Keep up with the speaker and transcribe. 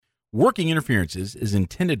Working Interferences is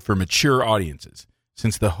intended for mature audiences.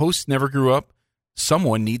 Since the hosts never grew up,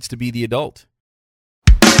 someone needs to be the adult.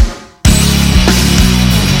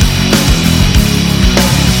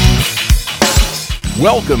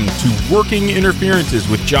 Welcome to Working Interferences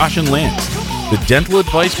with Josh and Lance, the dental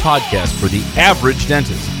advice podcast for the average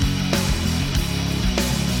dentist.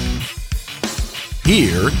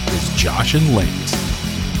 Here is Josh and Lance.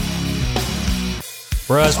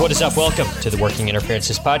 Bros, what is up? Welcome to the Working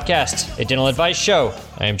Interferences podcast, a dental advice show.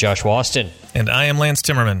 I am Josh Waston. And I am Lance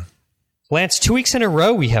Timmerman. Lance, 2 weeks in a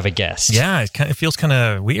row we have a guest. Yeah, it feels kind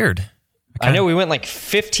of weird. I know we went like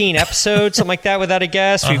 15 episodes, something like that, without a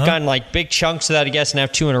guest. We've gotten like big chunks without a guest, and now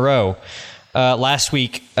 2 in a row. Last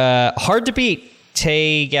week, hard to beat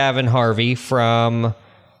Tay Gavin Harvey from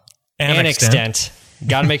Annexdent.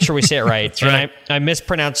 Got to make sure we say it right. That's right. And I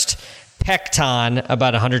mispronounced Pecton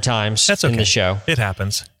about 100 times in the show. It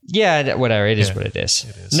happens. Yeah, whatever. It is what it is.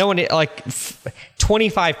 It is. No one,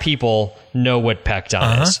 25 people know what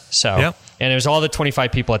Pecton is. So, Yep. And it was all the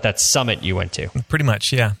 25 people at that summit you went to. Pretty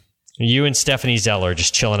much, yeah. You and Stephanie Zeller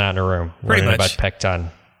just chilling out in a room. Pretty learning much. about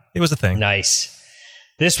Pecton. It was a thing. Nice.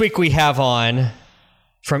 This week we have on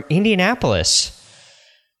from Indianapolis,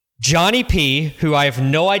 Johnny P., who I have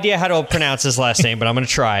no idea how to pronounce his last name, but I'm going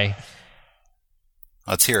to try.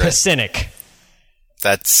 Let's hear it. Pasinic.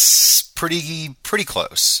 That's pretty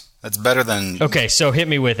close. That's better than Okay, so hit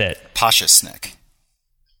me with it. Pashasnik.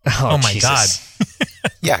 Oh my Jesus.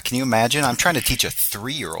 God. Yeah, can you imagine? I'm trying to teach a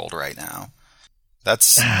 3-year-old right now.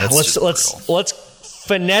 That's Ah, Let's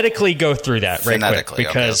phonetically go through that right quick, phonetically.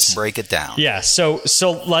 Okay, let's break it down. Yeah, so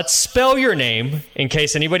let's spell your name in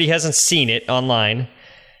case anybody hasn't seen it online.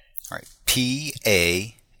 All right.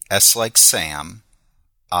 P-A, S like Sam,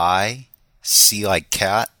 I, C like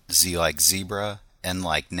cat, Z like zebra, N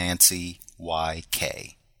like Nancy, Y,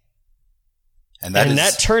 K. And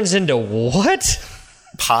that turns into what?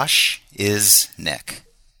 Posh is Nick.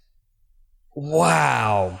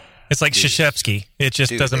 Wow. It's like Krzyzewski. It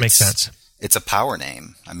just doesn't make sense. It's a power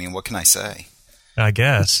name. I mean, what can I say? I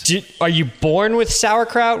guess. Are you born with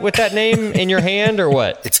sauerkraut with that name in your hand or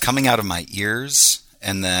what? It's coming out of my ears,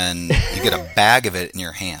 and then you get a bag of it in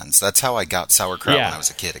your hands. That's how I got sauerkraut when I was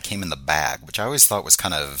a kid. It came in the bag, which I always thought was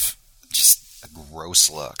kind of just a gross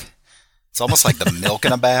look. It's almost like the milk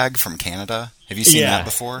in a bag from Canada. Have you seen that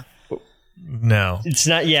before? No. It's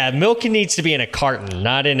not. Yeah, milk needs to be in a carton,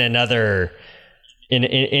 not in another in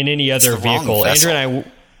any other vehicle. Andrea and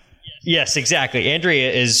I. Yes, exactly.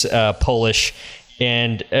 Andrea is Polish,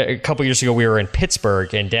 and a couple years ago we were in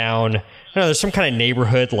Pittsburgh, and down, I don't know, there's some kind of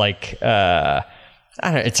neighborhood like I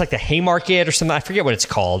don't know, it's like the Haymarket or something. I forget what it's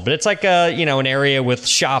called, but it's like an area with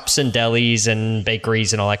shops and delis and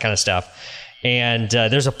bakeries and all that kind of stuff. And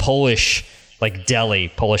there's a Polish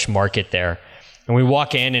Polish market there. And we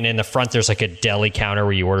walk in, and in the front, there's like a deli counter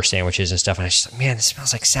where you order sandwiches and stuff. And I just like, man, it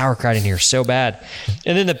smells like sauerkraut in here so bad.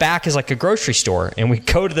 And then the back is like a grocery store. And we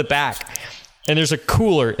go to the back, and there's a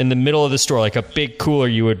cooler in the middle of the store, like a big cooler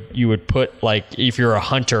you would put, like if you're a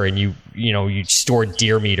hunter and you store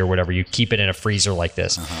deer meat or whatever, you keep it in a freezer like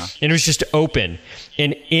this. And it was just open.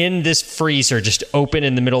 And in this freezer, just open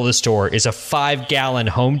in the middle of the store, is a 5-gallon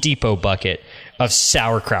Home Depot bucket of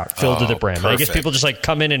sauerkraut filled to the brim. And I guess people just like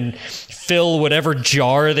come in and fill whatever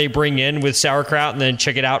jar they bring in with sauerkraut and then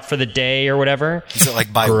check it out for the day or whatever. Is it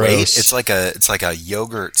like by weight? It's like a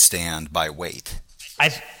yogurt stand by weight.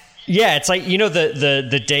 Yeah, it's like,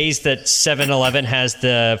 the days that 7-Eleven has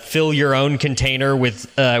the fill your own container with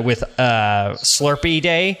Slurpee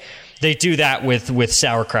day. They do that with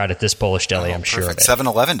sauerkraut at this Polish deli, I'm sure of it.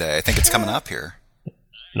 7-Eleven day. I think it's coming up here.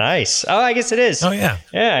 Nice. Oh, I guess it is. Oh, yeah.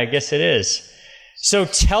 Yeah, I guess it is. So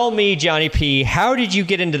tell me, Johnny P., how did you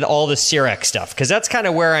get into all the CIREC stuff? Because that's kind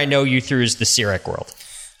of where I know you through is the CIREC world.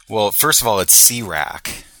 Well, first of all, it's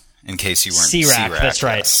CIRAC, in case you weren't. CIRAC, that's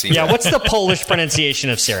right. CIRAC. Yeah, what's the Polish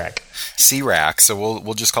pronunciation of CIREC? CIRAC, so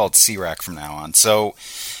we'll just call it CIRAC from now on. So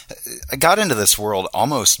I got into this world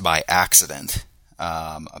almost by accident,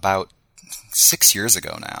 about 6 years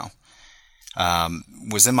ago now.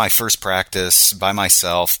 Was in my first practice by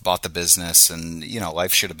myself, bought the business, and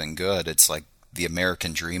life should have been good. It's like the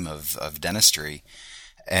American dream of dentistry.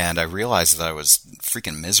 And I realized that I was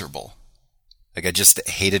freaking miserable. Like, I just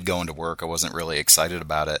hated going to work. I wasn't really excited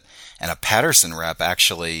about it. And a Patterson rep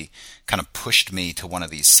actually kind of pushed me to one of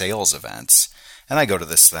these sales events. And I go to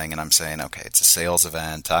this thing and I'm saying, okay, it's a sales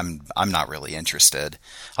event. I'm not really interested.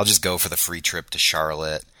 I'll just go for the free trip to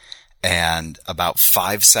Charlotte. And about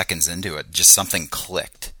 5 seconds into it, just something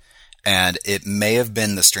clicked. And it may have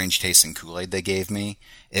been the strange tasting Kool-Aid they gave me.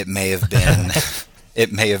 It may have been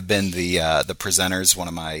the presenters, one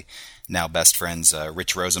of my now best friends,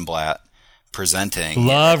 Rich Rosenblatt, presenting.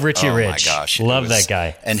 Love Richie Rich. Oh my gosh. Love that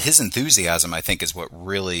guy. And his enthusiasm, I think, is what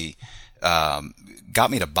really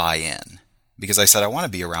got me to buy in. Because I said, I want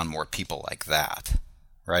to be around more people like that,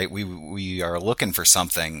 right? We are looking for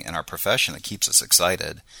something in our profession that keeps us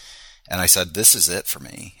excited. And I said, this is it for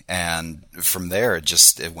me. And from there,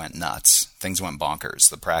 it went nuts. Things went bonkers.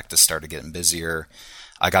 The practice started getting busier.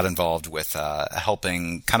 I got involved with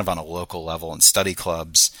helping kind of on a local level in study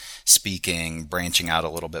clubs, speaking, branching out a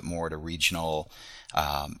little bit more to regional,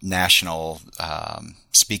 national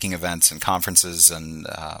speaking events and conferences, and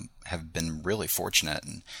have been really fortunate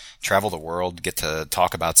and travel the world, get to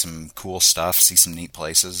talk about some cool stuff, see some neat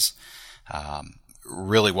places.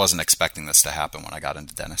 Really wasn't expecting this to happen when I got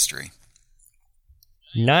into dentistry.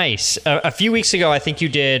 Nice. A few weeks ago, I think you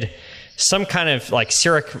did some kind of like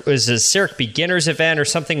CEREC beginners event or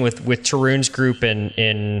something with Tarun's group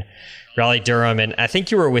in Raleigh, Durham. And I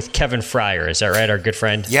think you were with Kevin Fryer. Is that right? Our good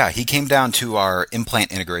friend? Yeah, he came down to our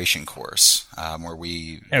implant integration course where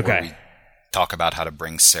we talk about how to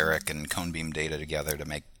bring CEREC and cone beam data together to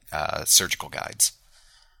make surgical guides.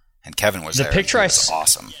 And Kevin was there. It was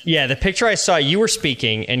awesome. Yeah, the picture I saw, you were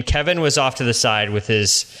speaking, and Kevin was off to the side with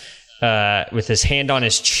his hand on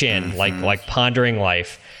his chin, like pondering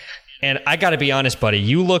life. And I got to be honest, buddy,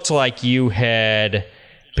 you looked like you had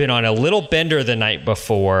been on a little bender the night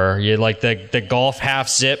before. You had like the golf half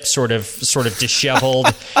zip, sort of disheveled,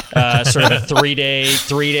 sort of a three day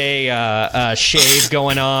shave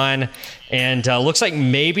going on, and looks like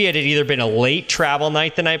maybe it had either been a late travel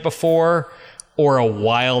night the night before or a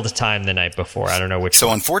wild time the night before. I don't know which. So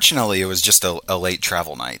unfortunately, it was just a late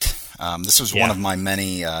travel night. This was one of my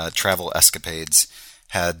many travel escapades.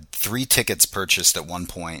 Had 3 tickets purchased at one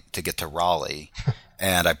point to get to Raleigh,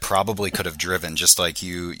 and I probably could have driven just like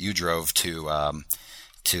you drove to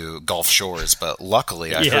Gulf Shores, but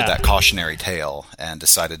luckily I heard that cautionary tale and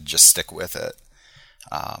decided to just stick with it.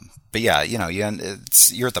 But yeah,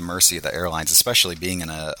 you're at the mercy of the airlines, especially being in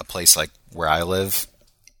a place like where I live.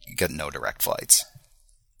 You get no direct flights.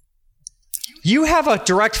 You have a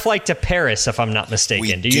direct flight to Paris, if I'm not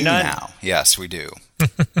mistaken. Do you not? Now. Yes, we do.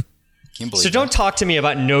 So don't talk to me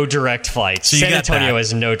about no direct flights. So San Antonio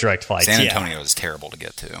has no direct flights. San Antonio is terrible to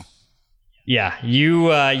get to. Yeah,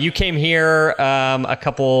 you came here a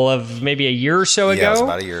couple of maybe a year or so ago. Yeah, it was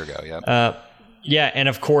about a year ago. Yeah. Yeah, and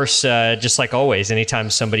of course, just like always, anytime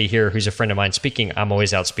somebody here who's a friend of mine speaking, I'm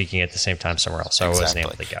always out speaking at the same time somewhere else. So I wasn't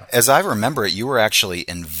able to go. As I remember it, you were actually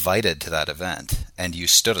invited to that event, and you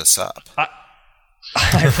stood us up.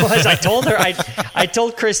 I was. I told her. I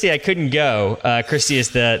told Christy I couldn't go. Christy is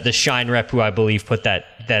the Shine rep who I believe put that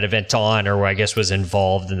event on, or I guess was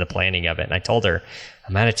involved in the planning of it. And I told her,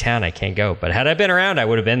 I'm out of town. I can't go. But had I been around, I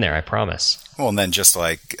would have been there. I promise. Well, and then just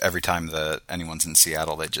like every time that anyone's in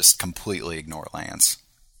Seattle, they just completely ignore Lance.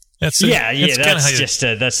 That's the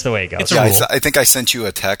way it goes. Yeah, I think I sent you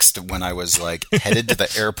a text when I was like headed to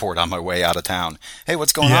the airport on my way out of town. Hey,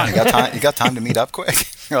 what's going on? You got time to meet up quick?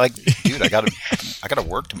 You're like, dude, I gotta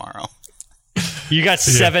work tomorrow. You got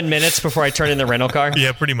 7 minutes before I turn in the rental car?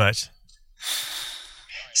 Yeah, pretty much.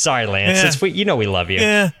 Sorry, Lance. Yeah. We love you.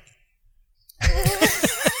 Yeah.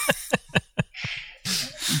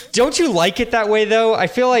 Don't you like it that way, though? I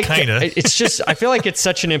feel like Kinda. I feel like it's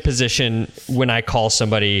such an imposition when I call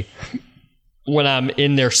somebody when I'm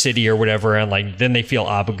in their city or whatever, and like then they feel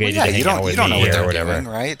obligated to hang out with me or whatever. Doing,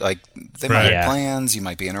 right? Like they might have plans, you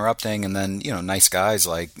might be interrupting, and then nice guys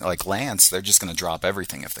like Lance, they're just going to drop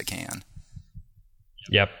everything if they can.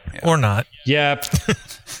 Yep. Yeah. Or not. Yep.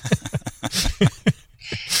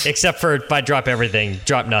 Except for if I drop everything,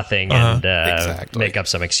 drop nothing, and make up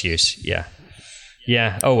some excuse. Yeah.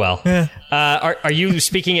 Yeah. Oh, well. Yeah. Are you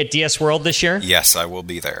speaking at DS World this year? Yes, I will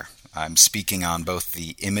be there. I'm speaking on both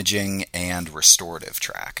the imaging and restorative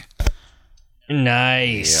track.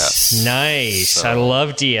 Nice. Yes. Nice. So, I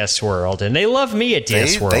love DS World, and they love me at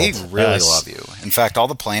DS World. They really love you. In fact, all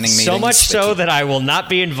the planning meetings... So much so that I will not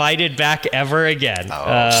be invited back ever again.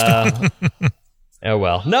 Oh, oh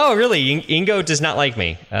well. No, really, Ingo does not like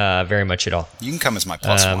me very much at all. You can come as my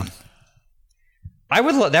plus one. I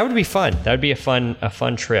would. That would be fun. That would be a fun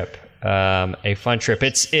trip. A fun trip.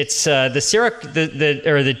 It's the CEREC,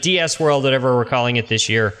 or the DS World, whatever we're calling it this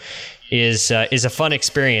year, is a fun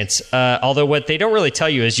experience. Although what they don't really tell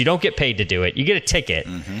you is you don't get paid to do it. You get a ticket,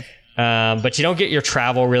 but you don't get your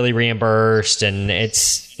travel really reimbursed, and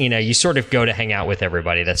it's you sort of go to hang out with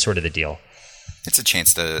everybody. That's sort of the deal. It's a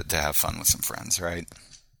chance to have fun with some friends, right?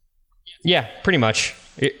 Yeah, pretty much.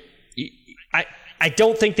 I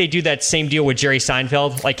don't think they do that same deal with Jerry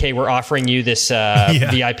Seinfeld. Like, hey, we're offering you this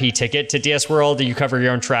VIP ticket to DS World. You cover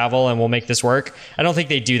your own travel, and we'll make this work. I don't think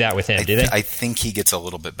they do that with him, do they? I think he gets a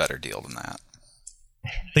little bit better deal than that.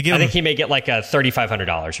 I think he may get like a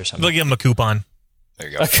 $3,500 or something. They'll give him a coupon. There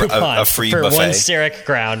you go. A free for buffet. one Sarek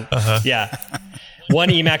crown. Yeah. One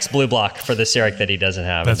Emacs Blue Block for the Sarek that he doesn't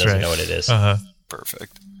have and doesn't know what it is.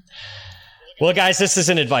 Perfect. Well, guys, this is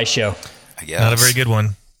an advice show. I guess. Not a very good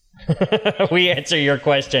one. We answer your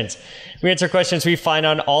questions. We answer questions we find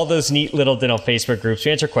on all those neat little dental Facebook groups.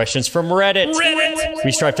 We answer questions from Reddit.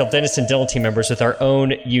 We strive to help dentists and dental team members with our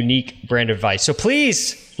own unique brand of advice. So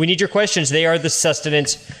please, we need your questions. They are the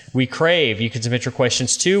sustenance we crave. You can submit your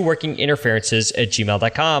questions to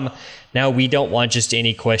workinginterferences@gmail.com. Now, we don't want just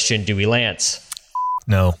any question, do we, Lance?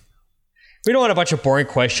 No. We don't want a bunch of boring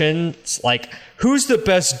questions like, who's the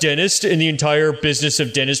best dentist in the entire Business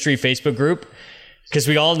of Dentistry Facebook group? Because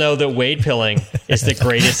we all know that Wade Pilling is the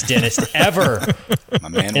greatest dentist ever My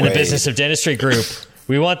man in Wade. the Business of Dentistry group.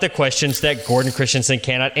 We want the questions that Gordon Christensen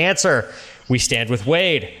cannot answer. We stand with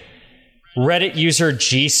Wade. Reddit user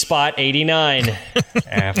GSpot89.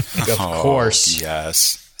 Of course.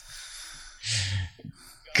 Yes.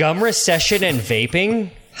 Gum recession and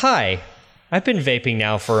vaping? Hi. I've been vaping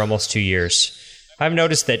now for almost 2 years. I've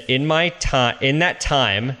noticed that in that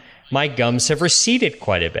time, my gums have receded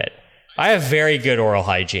quite a bit. I have very good oral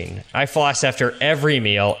hygiene. I floss after every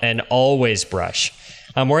meal and always brush.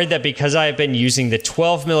 I'm worried that because I have been using the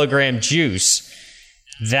 12 milligram juice,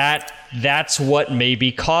 that's what may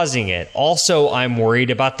be causing it. Also, I'm worried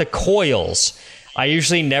about the coils. I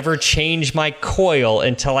usually never change my coil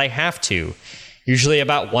until I have to. Usually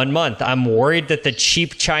about 1 month. I'm worried that the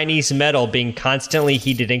cheap Chinese metal being constantly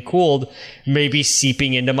heated and cooled may be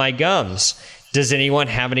seeping into my gums. Does anyone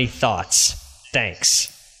have any thoughts? Thanks.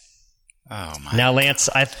 Oh my. Now, Lance,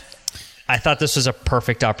 I thought this was a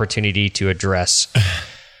perfect opportunity to address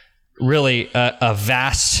really a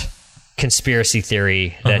vast conspiracy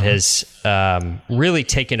theory that has really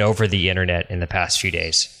taken over the internet in the past few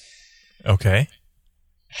days. Okay.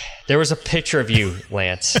 There was a picture of you,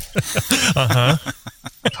 Lance,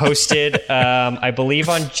 posted, I believe,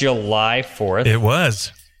 on July 4th. It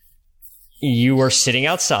was. You were sitting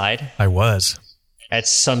outside I was. at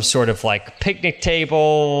some sort of like picnic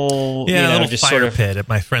table. Yeah, a little just fire sort of pit at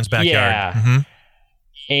my friend's backyard. Yeah. Mhm.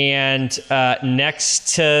 And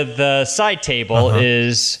next to the side table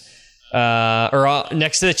is,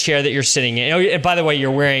 next to the chair that you're sitting in. Oh, and by the way, you're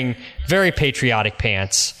wearing very patriotic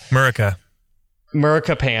pants. Murica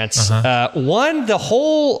pants. The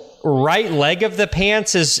whole right leg of the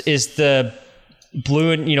pants is the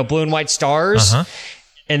blue and white stars.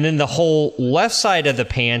 And then the whole left side of the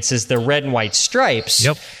pants is the red and white stripes.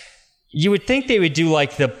 Yep. You would think they would do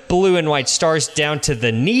like the blue and white stars down to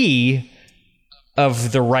the knee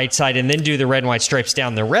of the right side and then do the red and white stripes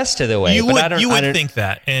down the rest of the way. You would think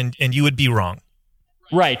that, and you would be wrong.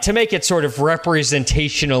 Right, to make it sort of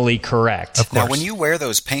representationally correct. Of course. Now, when you wear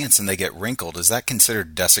those pants and they get wrinkled, is that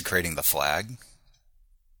considered desecrating the flag?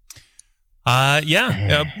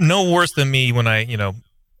 No worse than me when I,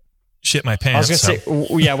 shit my pants. I was going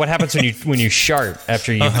to say, what happens when you shart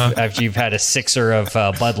after you've had a sixer of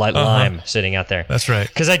Bud Light Lime sitting out there? That's right.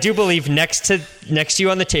 Because I do believe next to you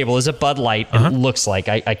on the table is a Bud Light. It looks like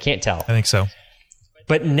I can't tell, I think so.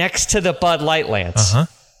 but next to the Bud Light, Lance,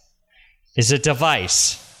 is a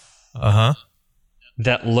device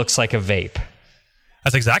that looks like a vape.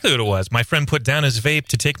 That's exactly what it was. My friend put down his vape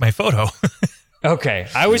to take my photo. Okay,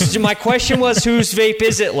 my question was, whose vape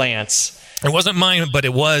is it, Lance? It wasn't mine, but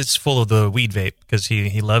it was full of the weed vape because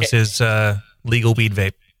he loves his legal weed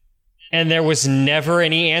vape. And there was never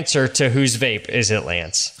any answer to whose vape is it,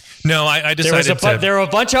 Lance. No, I decided there were a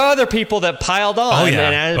bunch of other people that piled on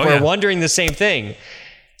and were wondering the same thing.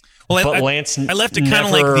 Well, but Lance, I left it kind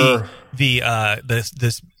of like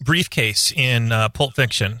this briefcase in Pulp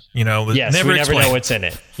Fiction. Yes, never we never explained. know what's in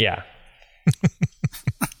it. Yeah.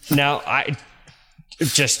 Now I'm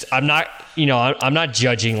not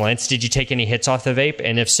judging, Lance. Did you take any hits off the vape?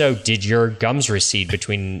 And if so, did your gums recede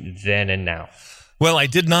between then and now? Well, I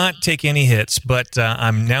did not take any hits, but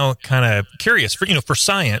I'm now kind of curious. For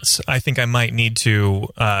science, I think I might need to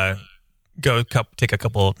take a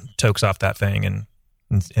couple tokes off that thing and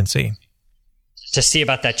see. To see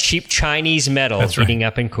about that cheap Chinese metal heating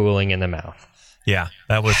up and cooling in the mouth. Yeah,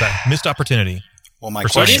 that was a missed opportunity. Well, my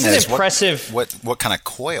question is, impressive. What kind of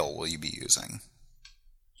coil will you be using?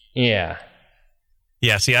 Yeah.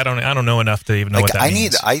 Yeah, see, I don't know enough to even know what that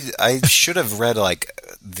means. I should have read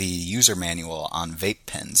the user manual on vape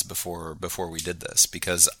pens before we did this,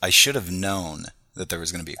 because I should have known that there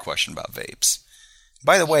was going to be a question about vapes.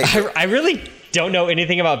 By the way, I really don't know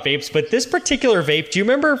anything about vapes, but this particular vape, do you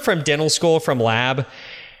remember from dental school, from lab,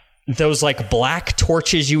 those like black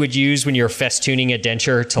torches you would use when you're festooning a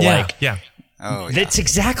denture to Oh, yeah. That's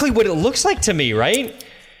exactly what it looks like to me, right?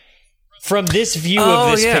 From this view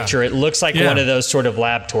of this picture, it looks like one of those sort of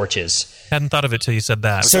lab torches. Hadn't thought of it till you said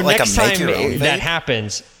that. So like next time that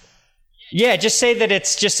happens, just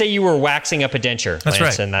say you were waxing up a denture. That's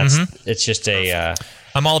Lance, right. And it's just a.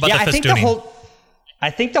 I'm all about the festooning. I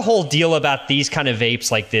think the whole deal about these kind of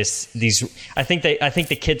vapes like these I think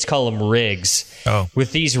the kids call them rigs. Oh.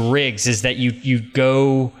 With these rigs is that you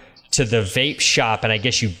go to the vape shop and I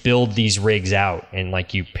guess you build these rigs out and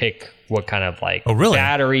like you pick what kind of like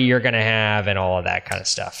battery you're going to have and all of that kind of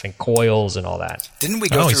stuff and coils and all that. Didn't we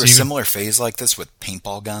go through a similar phase like this with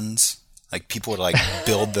paintball guns? Like people would like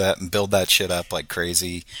build that shit up like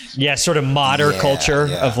crazy. Yeah, sort of modder culture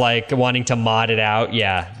of like wanting to mod it out.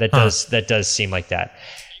 Yeah, that does seem like that.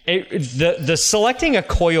 The selecting a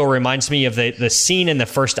coil reminds me of the scene in the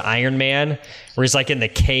first Iron Man where he's like in the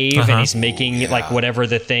cave and he's making like whatever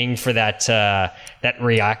the thing for that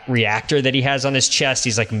reactor that he has on his chest.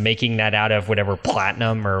 He's like making that out of whatever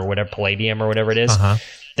platinum or whatever palladium or whatever it is.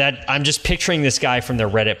 That I'm just picturing this guy from the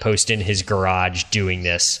Reddit post in his garage doing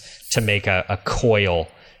this to make a coil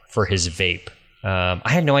for his vape. I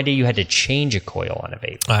had no idea you had to change a coil on a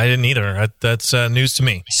vape. I didn't either. That's news to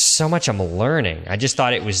me. So much I'm learning. I just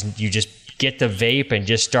thought it was you just get the vape and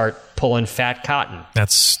just start pulling fat cotton.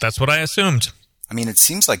 That's what I assumed. I mean, it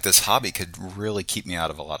seems like this hobby could really keep me out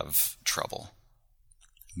of a lot of trouble.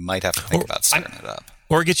 Might have to think about starting it up.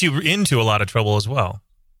 Or get you into a lot of trouble as well.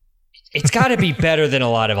 It's got to be better than a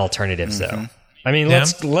lot of alternatives, though. I mean,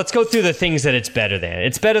 let's go through the things that it's better than.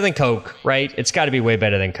 It's better than Coke, right? It's got to be way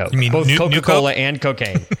better than Coke. You mean both Coca-Cola Coke? And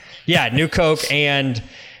cocaine. Yeah, New Coke and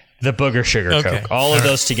the booger sugar Coke. All of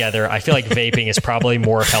those together, I feel like vaping is probably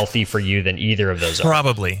more healthy for you than either of those are.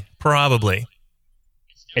 Probably.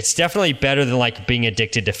 It's definitely better than like being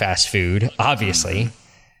addicted to fast food, obviously.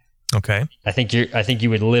 Okay. I think you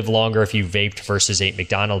would live longer if you vaped versus ate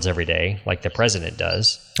McDonald's every day, like the president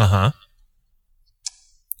does.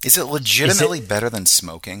 Is it legitimately better than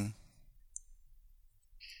smoking?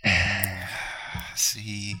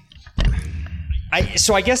 See.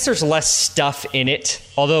 So I guess there's less stuff in it.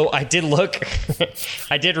 Although I did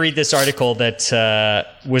I did read this article that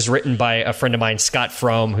was written by a friend of mine, Scott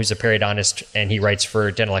Fromm, who's a periodontist, and he writes for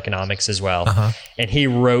Dental Economics as well. And he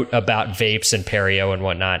wrote about vapes and perio and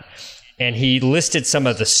whatnot. And he listed some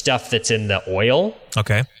of the stuff that's in the oil.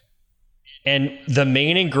 Okay. And the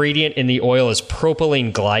main ingredient in the oil is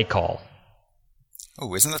propylene glycol.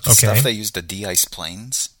 Oh, isn't that the stuff they use to de-ice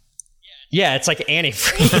planes? Yeah, it's like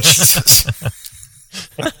antifreeze.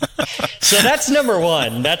 So that's number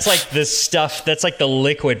one. That's like the stuff, that's like the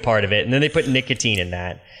liquid part of it. And then they put nicotine in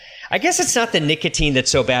that. I guess it's not the nicotine that's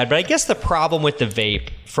so bad, but I guess the problem with the vape,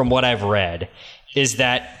 from what I've read, is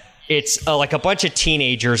that it's like a bunch of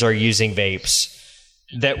teenagers are using vapes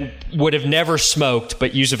that would have never smoked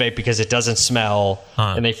but use a vape because it doesn't smell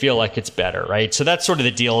and they feel like it's better, right? So that's sort of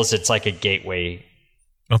the deal, is it's like a gateway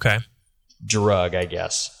drug, I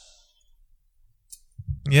guess.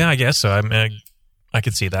 Yeah, I guess so. I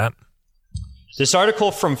could see that. This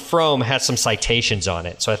article from Fromm has some citations on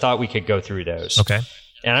it, so I thought we could go through those. Okay.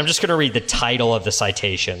 And I'm just going to read the title of the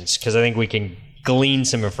citations because I think we can glean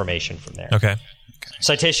some information from there. Okay.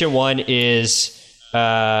 Citation 1 is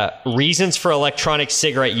reasons for electronic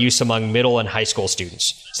cigarette use among middle and high school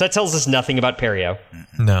students. So that tells us nothing about perio.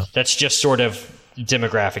 No. That's just sort of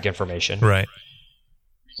demographic information. Right.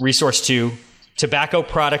 Resource 2, tobacco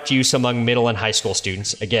product use among middle and high school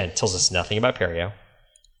students. Again, tells us nothing about perio.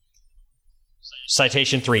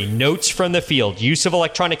 Citation 3, notes from the field, use of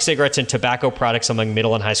electronic cigarettes and tobacco products among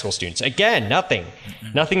middle and high school students. Again, nothing.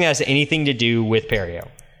 Nothing that has anything to do with perio.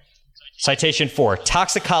 Citation 4,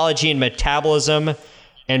 toxicology and metabolism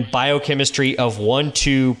and biochemistry of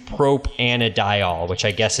 1,2-propanediol, which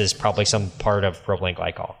I guess is probably some part of propylene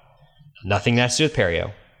glycol. Nothing that has to do with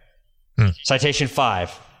perio. Citation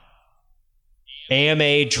 5,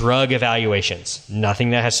 AMA drug evaluations. Nothing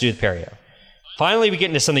that has to do with perio. Finally, we get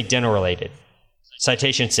into something dental related.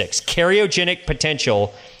 Citation 6, karyogenic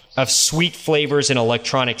potential of sweet flavors in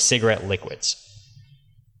electronic cigarette liquids.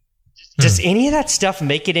 Does any of that stuff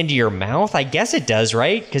make it into your mouth? I guess it does,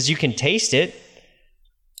 right? Because you can taste it.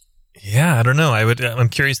 Yeah, I don't know. I'm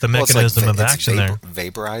curious the mechanism of action there.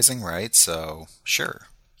 Vaporizing, right? So, sure.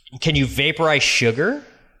 Can you vaporize sugar?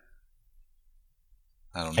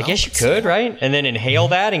 I don't know. I guess you could, right? And then inhale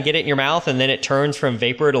that and get it in your mouth, and then it turns from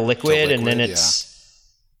vapor to liquid and then it's...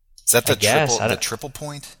 Is that the triple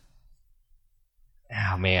point?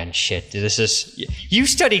 Oh man, shit. You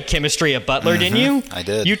studied chemistry at Butler, didn't you? I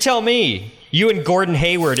did. You tell me. You and Gordon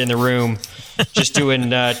Hayward in the room just doing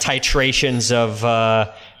titrations of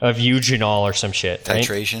eugenol or some shit.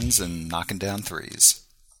 Titrations, right? And knocking down threes.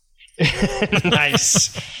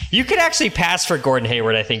 Nice. You could actually pass for Gordon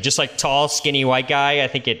Hayward, I think. Just like tall, skinny white guy. I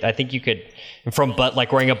think you could,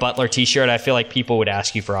 like wearing a Butler t-shirt, I feel like people would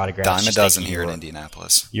ask you for autographs. Dime a dozen here in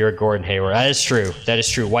Indianapolis. You're a Gordon Hayward. That is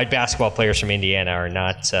true. White basketball players from Indiana are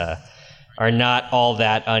not all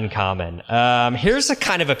that uncommon. Here's a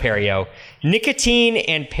kind of a perio. Nicotine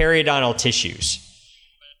and periodontal tissues.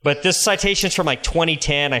 But this citation's from like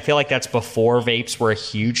 2010. I feel like that's before vapes were a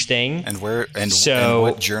huge thing. And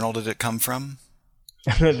what journal did it come from?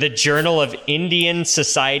 The Journal of Indian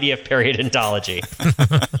Society of Periodontology.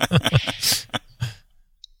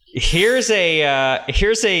 Here's a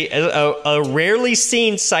rarely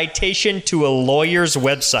seen citation to a lawyer's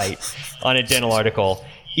website on a dental article.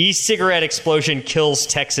 E-cigarette explosion kills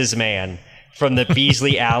Texas man, from the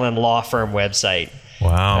Beasley Allen law firm website.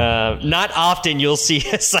 Wow. Not often you'll see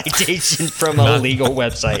a citation from a legal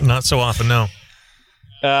website. Not so often, no.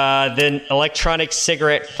 Then electronic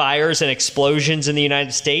cigarette fires and explosions in the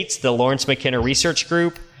United States, the Lawrence McKenna Research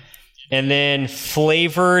Group. And then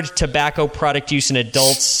flavored tobacco product use in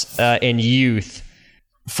adults and youth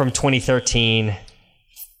from 2013.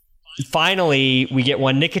 Finally, we get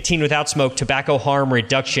one, nicotine without smoke, tobacco harm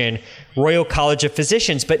reduction, Royal College of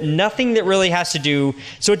Physicians, but nothing that really has to do...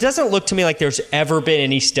 So it doesn't look to me like there's ever been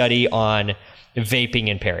any study on vaping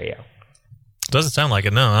and perio. Doesn't sound like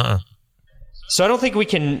it, no. So I don't think we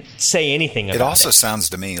can say anything about it. It also sounds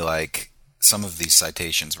to me like some of these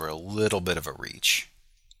citations were a little bit of a reach.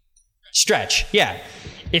 Stretch, yeah.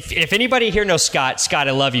 If anybody here knows Scott,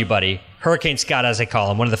 I love you, buddy. Hurricane Scott, as I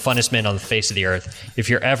call him, one of the funnest men on the face of the earth. If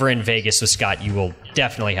you're ever in Vegas with Scott, you will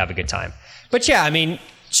definitely have a good time. But yeah, I mean,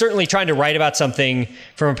 certainly trying to write about something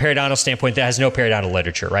from a periodontal standpoint that has no periodontal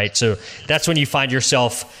literature, right? So that's when you find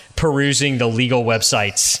yourself perusing the legal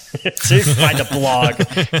websites to find a blog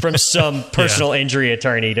from some personal injury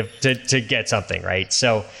attorney to get something, right?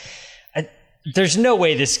 So there's no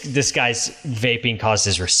way this guy's vaping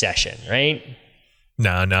causes recession, right?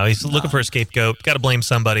 No. He's looking for a scapegoat. Got to blame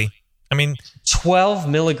somebody. I mean, 12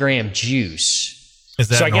 milligram juice. Is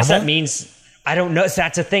that so? I normal? guess that means I don't know if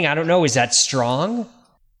that's a thing. I don't know. Is that strong?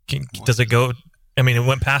 Does it go? I mean, it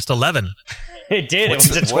went past 11. It did. It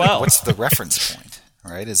went to 12. What's the reference point?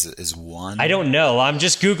 Right? Is one? I don't know. I'm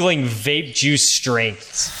just googling vape juice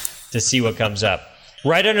strengths to see what comes up.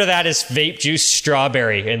 Right under that is vape juice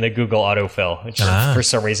strawberry in the Google autofill, which for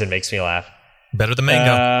some reason makes me laugh. Better than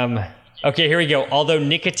mango. Okay, here we go. Although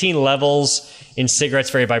nicotine levels in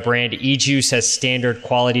cigarettes vary by brand, e-juice has standard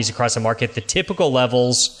qualities across the market. The typical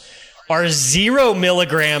levels are 0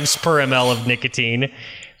 milligrams per ml of nicotine,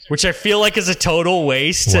 which I feel like is a total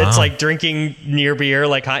waste. Wow. It's like drinking near beer,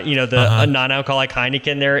 like the non-alcoholic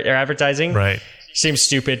Heineken they're advertising. Right. Seems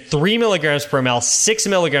stupid. 3 milligrams per ml, 6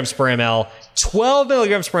 milligrams per ml, 12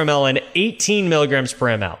 milligrams per ml, and 18 milligrams per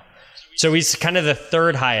ml. So he's kind of the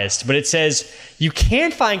third highest, but it says you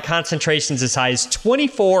can find concentrations as high as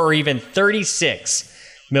 24 or even 36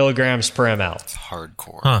 milligrams per ml. It's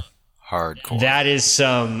hardcore. Huh. Hardcore. That is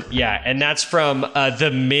and that's from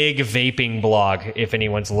the MIG vaping blog, if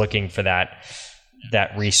anyone's looking for that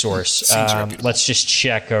resource. Let's just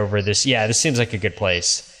check over this. Yeah, this seems like a good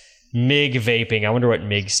place. MIG vaping. I wonder what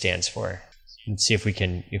MIG stands for. Let's see if we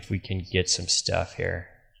can get some stuff here.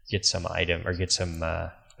 Get some item or get some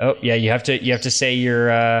you have to say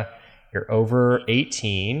you're over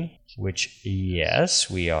 18, which yes,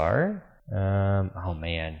 we are. Oh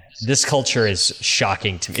man, this culture is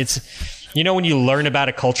shocking to me. It's, when you learn about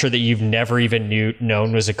a culture that you've never even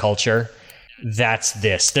known was a culture, that's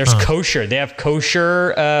this. There's kosher. They have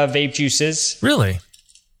kosher vape juices. Really?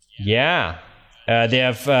 Yeah. They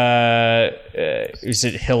have, is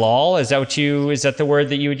it halal? Is that the word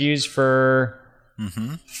that you would use for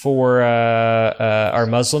our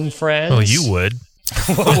Muslim friends? Oh, you would.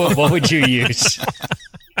 what would you use?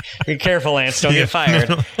 Be careful, Lance. Don't get fired.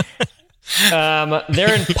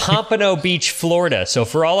 They're in Pompano Beach, Florida. So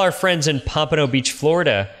for all our friends in Pompano Beach,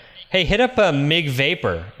 Florida, hey, hit up MIG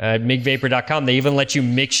Vapor, migvapor.com. They even let you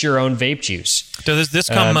mix your own vape juice. Does this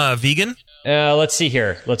come vegan? Let's see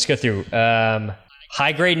here. Let's go through.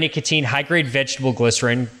 High-grade nicotine, high-grade vegetable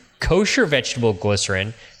glycerin, kosher vegetable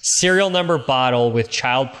glycerin, serial number bottle with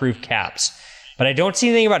child-proof caps. But I don't see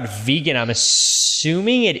anything about vegan. I'm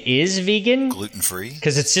assuming it is vegan. Gluten-free.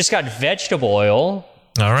 Because it's just got vegetable oil.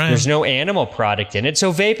 All right. There's no animal product in it.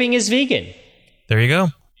 So vaping is vegan. There you go.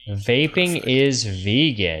 Vaping is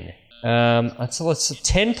vegan. Let's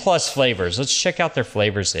 10 plus flavors. Let's check out their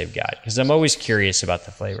flavors they've got because I'm always curious about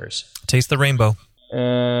the flavors. Taste the rainbow.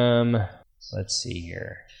 Let's see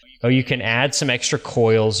here. Oh, you can add some extra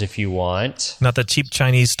coils if you want. Not the cheap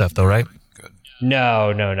Chinese stuff, though, right? Good.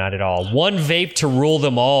 No, not at all. One vape to rule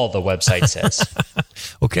them all, the website says.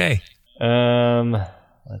 Okay.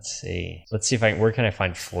 Let's see. Where can I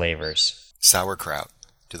find flavors? Sauerkraut.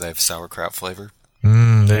 Do they have sauerkraut flavor?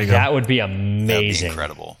 There you go. That would be amazing. That'd be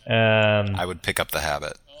incredible. I would pick up the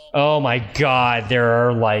habit. Oh my God, there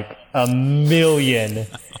are like a million.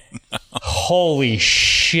 Holy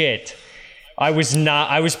shit. I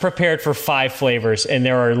was prepared for 5 flavors and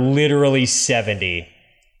there are literally 70.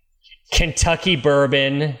 Kentucky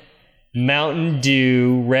bourbon, Mountain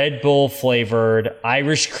Dew, Red Bull flavored,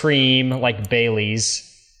 Irish cream like Bailey's.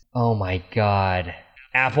 Oh my God.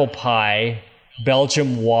 Apple pie,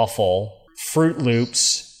 Belgium waffle, Fruit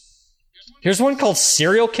Loops. Here's one called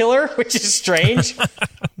Serial Killer, which is strange.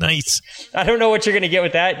 Nice. I don't know what you're going to get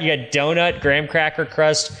with that. You got donut, graham cracker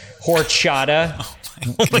crust, horchata,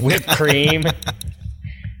 whipped cream.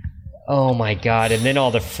 Oh my God. And then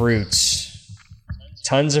all the fruits.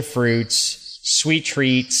 Tons of fruits, sweet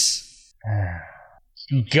treats,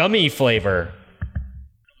 gummy flavor.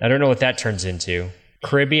 I don't know what that turns into.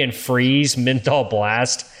 Caribbean Freeze, Menthol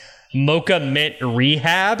Blast. Mocha Mint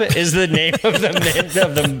Rehab is the name of the mint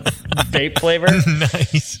of the vape flavor.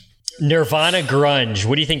 Nice. Nirvana Grunge.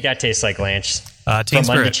 What do you think that tastes like, Lance? Teen From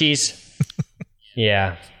Spirit. Cheese.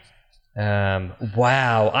 Yeah.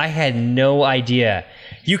 Wow. I had no idea.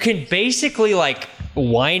 You can basically like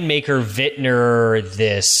winemaker Vintner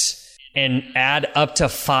this and add up to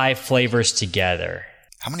 5 flavors together.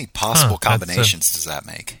 How many possible combinations does that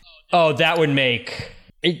make? Oh, that would make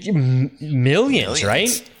millions,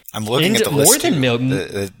 right? I'm looking at the more list than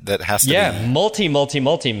that has to be. Yeah, multi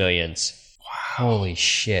millions. Wow. Holy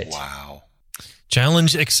shit. Wow.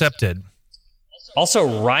 Challenge accepted.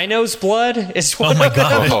 Also, rhino's blood is one Oh my of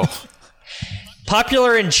them. God. Oh,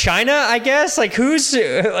 Popular in China, I guess.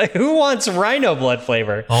 Who wants rhino blood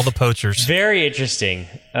flavor? All the poachers. Very interesting.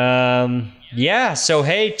 Yeah. So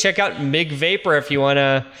hey, check out MIG Vapor if you want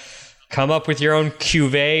to come up with your own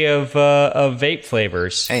cuvee of vape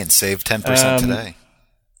flavors. hey, and save 10% today.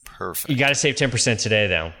 Perfect. You got to save 10% today,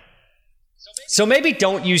 though. So maybe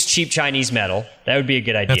don't use cheap Chinese metal. That would be a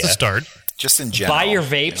good idea. That's a start. Just in general. Buy your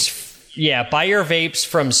vapes. Yeah, buy your vapes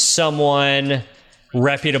from someone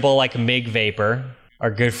reputable like MIG Vapor,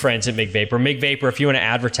 our good friends at MIG Vapor. MIG Vapor, if you want to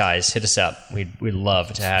advertise, hit us up. We'd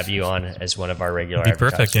love to have you on as one of our regular Be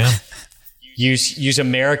perfect, advertisers. yeah. Use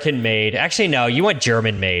American made. Actually, no, you want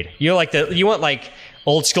German made. You want like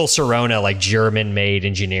old school Sorona, like German made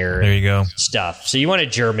engineer. There you go. Stuff. So you want a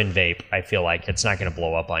German vape. I feel like it's not going to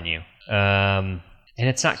blow up on you, and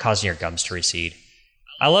it's not causing your gums to recede.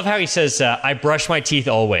 I love how he says, "I brush my teeth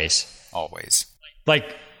always." Always.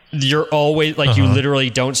 Like you're always like you literally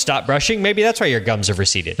don't stop brushing. Maybe that's why your gums have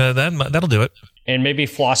receded. That'll do it. And maybe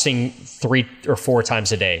flossing 3 or 4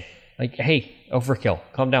 times a day. Like, hey, overkill.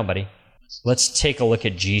 Calm down, buddy. Let's take a look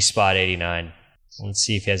at G-Spot 89. Let's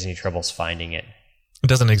see if he has any troubles finding it. It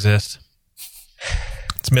doesn't exist.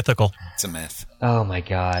 It's mythical. It's a myth. Oh my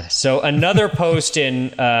God. So another post in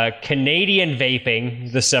Canadian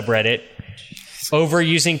Vaping, the subreddit,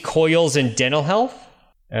 overusing coils in dental health.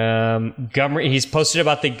 He's posted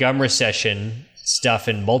about the gum recession stuff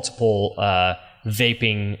in multiple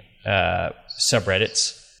vaping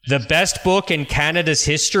subreddits. The best book in Canada's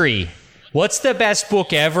history. What's the best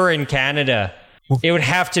book ever in Canada? It would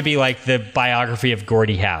have to be like the biography of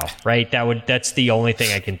Gordie Howe, right? That's the only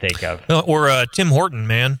thing I can think of. Or Tim Horton,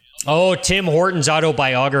 man. Oh, Tim Horton's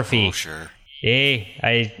autobiography. Oh, sure.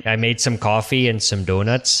 Hey, I made some coffee and some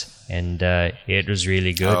donuts, and it was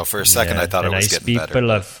really good. Oh, for a second I thought it was getting better. The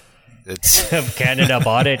nice people of Canada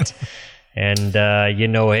bought it. And,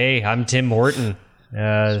 hey, I'm Tim Horton.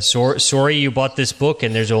 Sorry you bought this book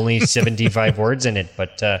and there's only 75 words in it,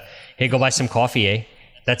 but hey, go buy some coffee, eh?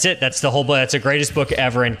 That's it. That's the whole book. That's the greatest book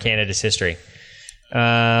ever in Canada's history.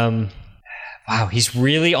 Wow, he's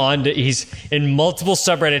really he's in multiple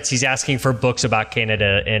subreddits. He's asking for books about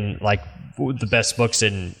Canada and like the best books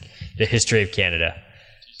in the history of Canada.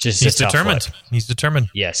 He's determined. He's determined.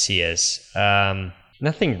 Yes, he is.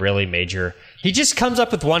 Nothing really major. He just comes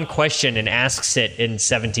up with one question and asks it in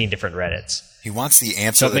 17 different Reddits. He wants the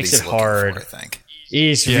answer that he's looking for, I think.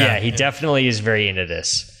 He definitely is very into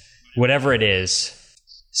this. Whatever it is.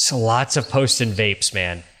 So lots of posts and vapes,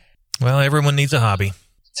 man. Well, everyone needs a hobby.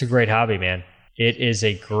 It's a great hobby, man. It is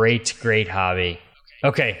a great, great hobby.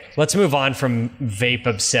 Okay, let's move on from Vape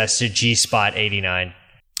Obsessed to G-Spot 89.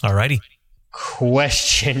 Alrighty.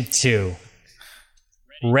 Question 2.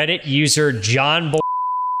 Reddit user John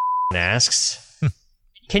asks,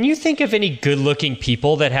 can you think of any good-looking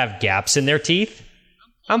people that have gaps in their teeth?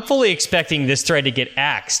 I'm fully expecting this thread to get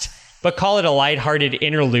axed, but call it a lighthearted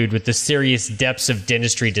interlude with the serious depths of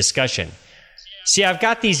dentistry discussion. See, I've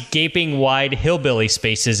got these gaping wide hillbilly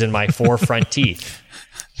spaces in my 4 front teeth.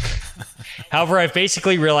 However, I've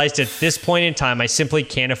basically realized at this point in time, I simply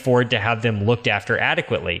can't afford to have them looked after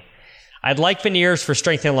adequately. I'd like veneers for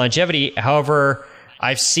strength and longevity. However,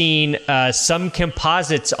 I've seen some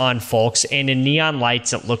composites on folks, and in neon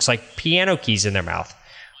lights, it looks like piano keys in their mouth.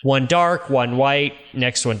 One dark, one white,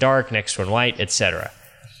 next one dark, next one white, etc.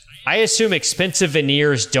 I assume expensive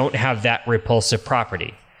veneers don't have that repulsive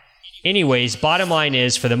property. Anyways, bottom line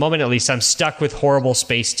is, for the moment at least, I'm stuck with horrible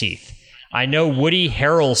space teeth. I know Woody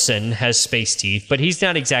Harrelson has space teeth, but he's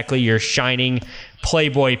not exactly your shining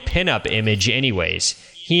Playboy pinup image anyways.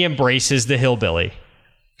 He embraces the hillbilly.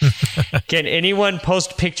 Can anyone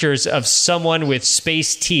post pictures of someone with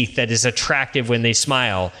space teeth that is attractive when they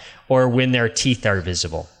smile or when their teeth are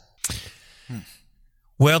visible?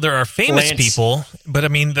 Well, there are famous Lance. people, but I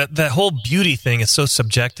mean, that whole beauty thing is so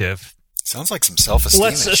subjective. Sounds like some self-esteem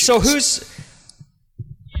issues. So who's...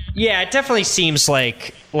 Yeah, it definitely seems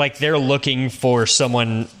like they're looking for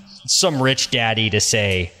some rich daddy to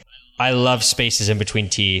say, I love spaces in between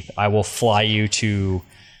teeth. I will fly you to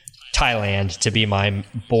Thailand to be my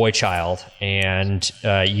boy child, and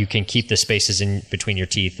you can keep the spaces in between your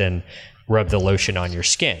teeth and rub the lotion on your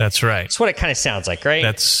skin. That's right. That's what it kind of sounds like, right?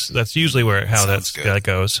 That's usually how that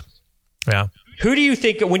goes. Yeah. Who do you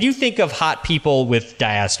think, when you think of hot people with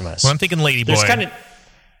diastemas? Well, I'm thinking Ladyboy.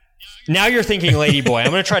 Now you're thinking Ladyboy. I'm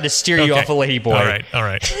going to try to steer you off of Ladyboy. All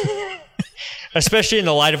right. Especially in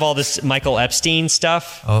the light of all this Michael Epstein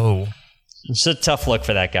stuff. Oh. It's a tough look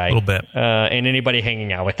for that guy. A little bit. And anybody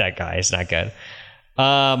hanging out with that guy is not good.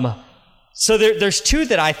 So there's 2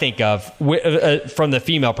 that I think of from the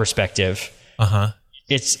female perspective. Uh-huh.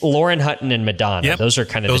 It's Lauren Hutton and Madonna. Yep. Those are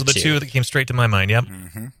kind of Those are the 2 that came straight to my mind. Yep.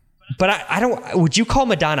 Mm-hmm. But I don't... Would you call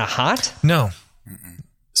Madonna hot? No.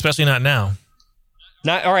 Especially not now.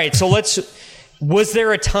 Not, all right, so was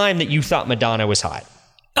there a time that you thought Madonna was hot?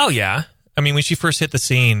 Oh, yeah. I mean, when she first hit the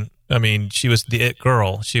scene, I mean, she was the it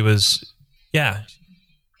girl. She was, yeah.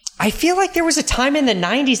 I feel like there was a time in the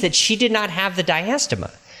 90s that she did not have the diastema.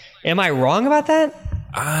 Am I wrong about that?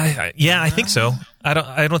 Yeah, I think so. I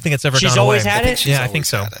don't think it's ever She's gone always away. had it? Yeah, I think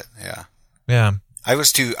so. Yeah. Yeah. I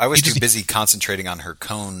was too busy concentrating on her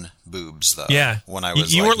cone boobs, though. Yeah. When I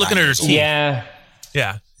was you weren't looking at her teeth. Yeah.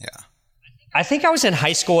 Yeah. Yeah. I think I was in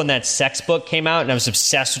high school when that sex book came out, and I was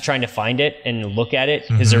obsessed with trying to find it and look at it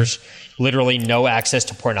because there's literally no access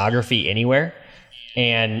to pornography anywhere,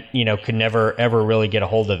 and could never ever really get a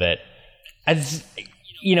hold of it. I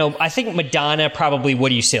think Madonna probably, what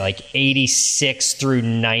do you say, like 86 through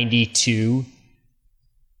 92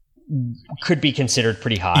 could be considered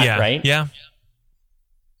pretty hot, right? Yeah.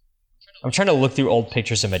 I'm trying to look through old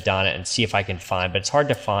pictures of Madonna and see if I can find, but it's hard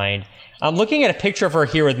to find. I'm looking at a picture of her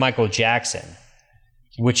here with Michael Jackson,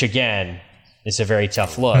 which, again, is a very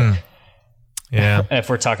tough look. Yeah. If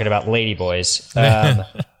we're talking about ladyboys. And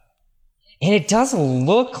it does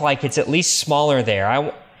look like it's at least smaller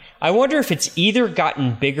there. I wonder if it's either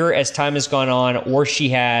gotten bigger as time has gone on, or she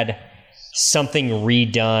had something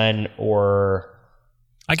redone, or...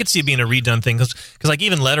 I could see it being a redone thing, because like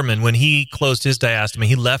even Letterman, when he closed his diastema,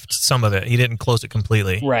 he left some of it. He didn't close it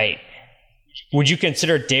completely. Right. Would you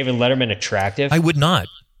consider David Letterman attractive? I would not.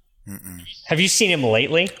 Have you seen him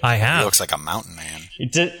lately? I have. He looks like a mountain man.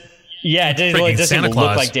 It doesn't Santa even Claus.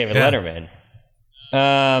 look like David Letterman.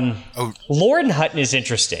 Lauren Hutton is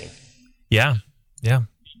interesting. Yeah. Yeah.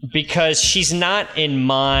 Because she's not in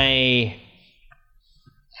my...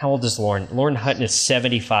 How old is Lauren? Lauren Hutton is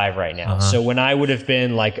 75 right now. So when I would have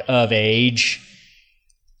been like of age,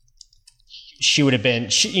 she would have been...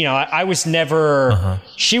 I was never...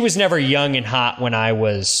 She was never young and hot when I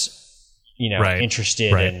was,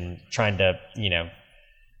 interested in trying to,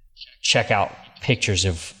 check out pictures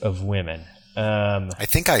of women. I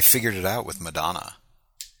think I figured it out with Madonna.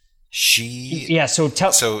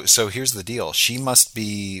 So here's the deal. She must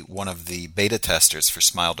be one of the beta testers for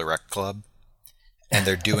Smile Direct Club, and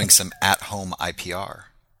they're doing some at-home IPR.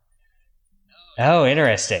 Oh,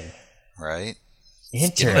 interesting. Right?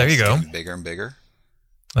 Interesting. There you go. Getting bigger and bigger.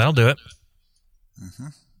 That'll do it.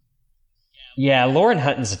 Yeah, Lauren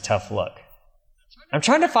Hutton's a tough look. I'm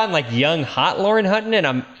trying to find like young, hot Lauren Hutton, and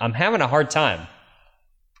I'm having a hard time.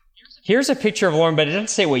 Here's a picture of Lauren, but it doesn't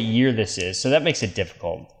say what year this is, so that makes it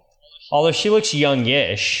difficult. Although she looks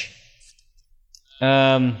youngish.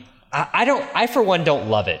 I for one don't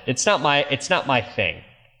love it. It's not my thing.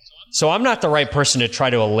 So I'm not the right person to try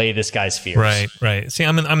to allay this guy's fears. Right. See,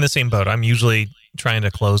 I'm in the same boat. I'm usually trying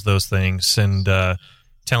to close those things and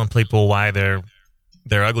telling people why they're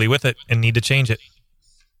ugly with it and need to change it.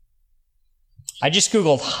 I just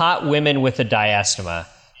Googled hot women with a diastema,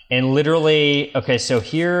 and literally, okay, so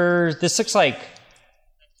here, this looks like,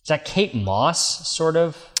 is that Kate Moss, sort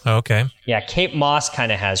of? Oh, okay. Yeah, Kate Moss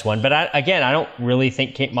kind of has one, but I don't really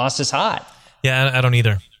think Kate Moss is hot. Yeah, I don't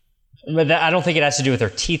either. But I don't think it has to do with her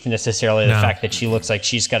teeth necessarily, the fact that she looks like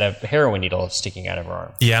she's got a heroin needle sticking out of her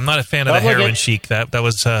arm. Yeah, I'm not a fan of the heroin chic. That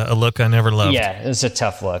was a look I never loved. Yeah, it's a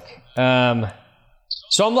tough look.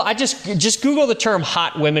 So I just Google the term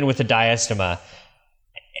hot women with a diastema,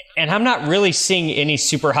 and I'm not really seeing any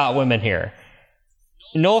super hot women here.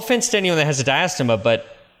 No offense to anyone that has a diastema, but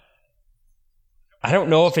I don't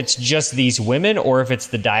know if it's just these women or if it's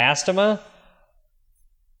the diastema,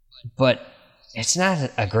 but it's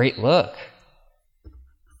not a great look,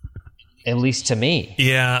 at least to me.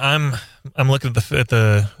 Yeah, I'm looking at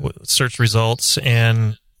the search results,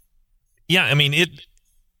 and yeah, I mean, it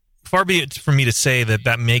far be it for me to say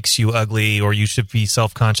that makes you ugly or you should be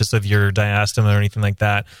self-conscious of your diastema or anything like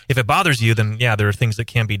that. If it bothers you, then yeah, there are things that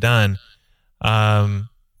can be done. I'm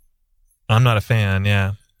not a fan.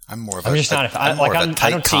 Yeah, I'm more of I'm just not a fan. I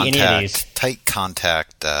don't see any of these. Tight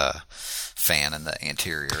contact fan in the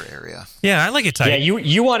anterior area. Yeah, I like it tight. Yeah,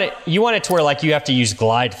 you want it to where like you have to use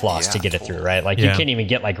glide floss to get it through, right? Like you can't even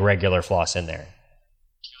get like regular floss in there.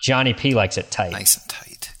 Johnny P likes it tight. Nice and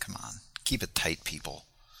tight. Come on. Keep it tight, people.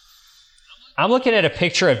 I'm looking at a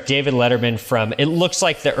picture of David Letterman from, it looks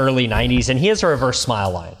like the early 90s, and he has a reverse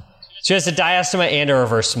smile line. So he has a diastema and a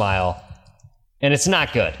reverse smile, and it's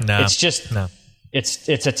not good. No. It's just, no. It's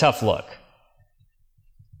a tough look.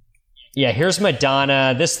 Yeah, here's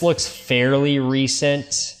Madonna. This looks fairly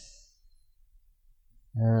recent.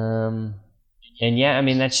 And yeah, I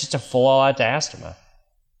mean, that's just a full-out diastema.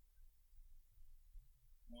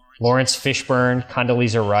 Lawrence Fishburne,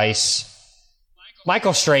 Condoleezza Rice.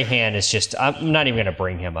 Michael Strahan is just, I'm not even going to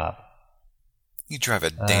bring him up. You drive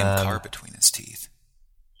a damn car between his teeth.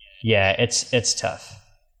 Yeah, it's tough.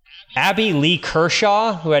 Abby Lee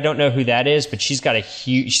Kershaw, who I don't know who that is, but she's got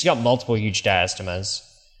multiple huge diastemas.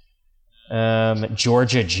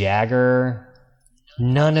 Georgia Jagger.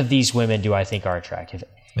 None of these women do I think are attractive.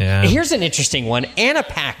 Yeah. Here's an interesting one. Anna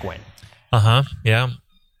Paquin. Uh-huh. Yeah.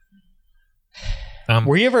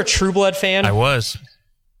 Were you ever a True Blood fan? I was.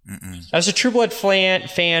 I was a True Blood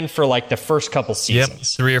fan for like the first couple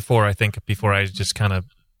seasons. Yep, 3 or 4, I think, before I just kind of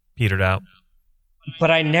petered out.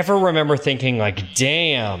 But I never remember thinking like,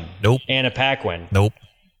 damn, nope. Anna Paquin. Nope.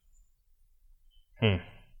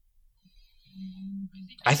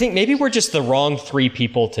 I think maybe we're just the wrong 3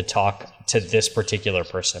 people to talk to this particular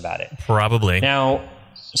person about it. Probably. Now,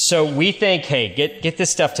 so we think, hey, get this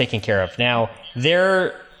stuff taken care of. Now,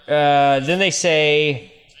 then they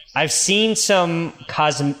say, I've seen some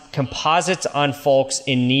composites on folks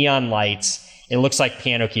in neon lights. It looks like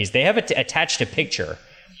piano keys. They have attached a picture,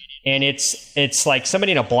 and it's like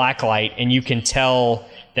somebody in a black light, and you can tell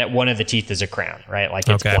that one of the teeth is a crown, right? Like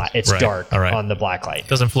it's black, it's dark on the black light.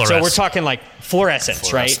 Doesn't fluoresce. So we're talking like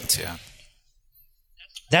fluorescence, right? Yeah.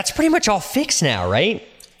 That's pretty much all fixed now, right?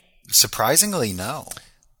 Surprisingly, no.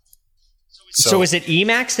 So is it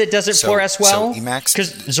Emax that doesn't fluoresce well? So Emax,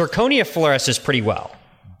 because zirconia fluoresces pretty well,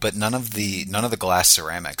 but none of the glass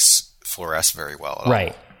ceramics fluoresce very well at all.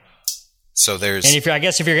 Right. So there's, and if you're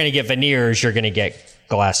going to get veneers, you're going to get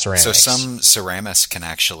glass ceramics. So some ceramics can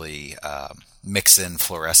actually mix in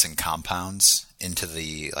fluorescent compounds into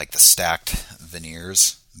the stacked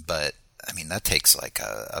veneers, but I mean that takes like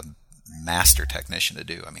a master technician to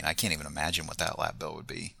do. I mean, I can't even imagine what that lab bill would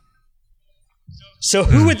be. So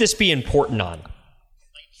who would this be important on?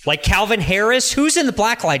 Like Calvin Harris? Who's in the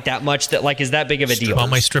black light that much that like is that big of a deal? All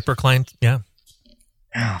my stripper clients, yeah.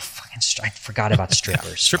 Oh, fucking! I forgot about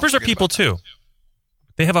strippers. Strippers are people too.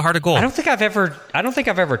 They have a heart of gold. I don't think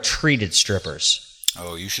I've ever treated strippers.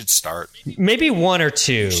 Oh, you should start. Maybe 1 or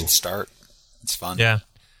 2. You should start. It's fun. Yeah.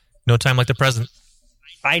 No time like the present.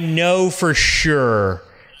 I know for sure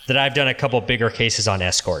that I've done a couple bigger cases on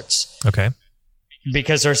escorts. Okay.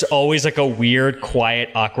 Because there's always like a weird,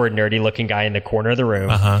 quiet, awkward, nerdy-looking guy in the corner of the room.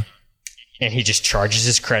 Uh-huh. And he just charges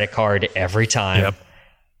his credit card every time. Yep.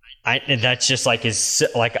 And that's just like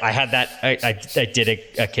I had that. I did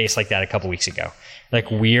a case like that a couple weeks ago. Like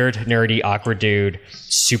weird, nerdy, awkward dude,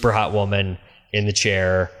 super hot woman in the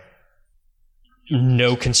chair.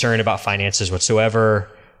 No concern about finances whatsoever.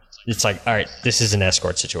 It's like, all right, this is an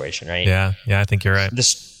escort situation, right? Yeah, I think you're right. The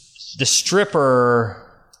stripper,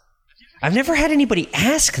 I've never had anybody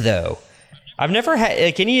ask though. I've never had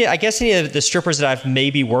like any of the strippers that I've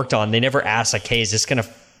maybe worked on, they never ask like, hey, is this going to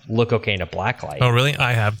look okay in a black light? Oh, really?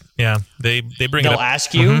 I have. Yeah. They bring They'll it up.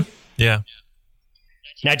 ask you? Mm-hmm. Yeah.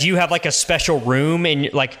 Now, do you have like a special room?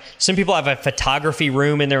 And like some people have a photography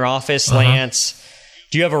room in their office, Lance.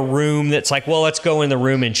 Do you have a room that's like, well, let's go in the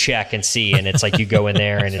room and check and see? And it's like you go in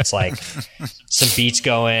there and it's like some beats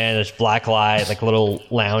going, there's black light, like a little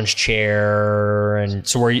lounge chair, and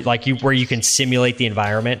so where you can simulate the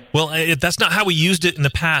environment. Well, that's not how we used it in the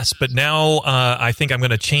past, but now I think I'm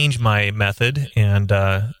going to change my method and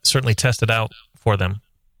certainly test it out for them.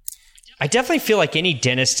 I definitely feel like any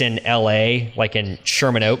dentist in LA, like in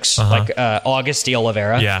Sherman Oaks, like August de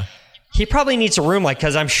Oliveira. Yeah. He probably needs a room, like,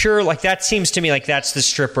 because I'm sure, like, that seems to me like that's the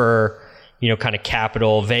stripper, kind of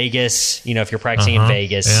capital. Vegas, if you're practicing in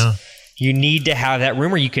Vegas, you need to have that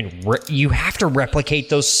room where you can, you have to replicate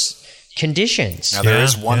those conditions. Now, there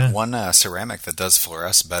is one ceramic that does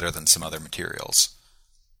fluoresce better than some other materials.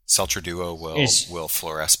 Celtra Duo will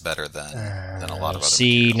fluoresce better than a lot of other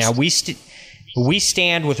materials. Now we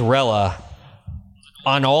stand with Rella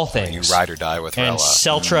on all things. You ride or die with Rella. And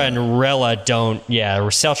Celtra and Rella don't. Yeah,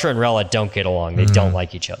 Celtra and Rella don't get along. They don't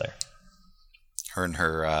like each other. Her and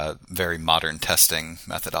her very modern testing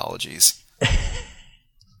methodologies.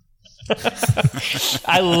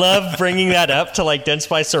 I love bringing that up to like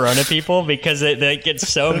Dentsply Sirona people because they get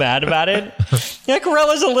so mad about it. Like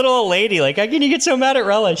Rella's a little old lady. Like, how can you get so mad at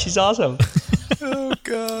Rella? She's awesome. Oh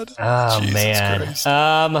God. Oh Jesus man. Christ.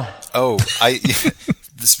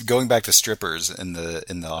 This going back to strippers in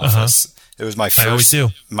the office. It was my first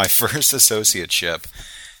associateship,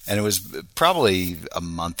 and it was probably a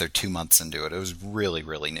month or 2 months into it. It was really,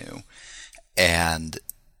 really new, and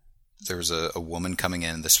there was a woman coming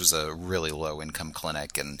in. This was a really low income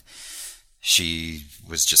clinic, and she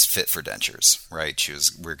was just fit for dentures. Right?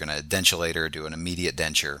 We're going to dentulate her, do an immediate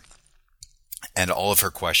denture. And all of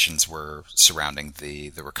her questions were surrounding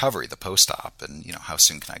the recovery, the post-op, and, how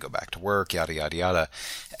soon can I go back to work, yada, yada, yada.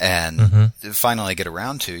 And finally I get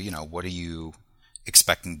around to, what are you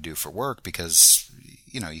expecting to do for work? Because,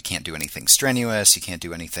 you can't do anything strenuous. You can't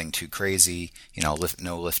do anything too crazy, no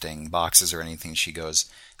lifting boxes or anything. She goes,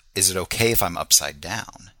 is it okay if I'm upside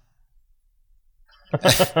down?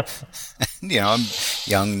 I'm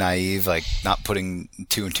young, naive, like not putting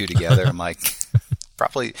two and two together. I'm like...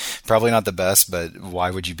 Probably not the best, but why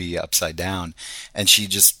would you be upside down? And she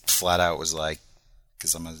just flat out was like,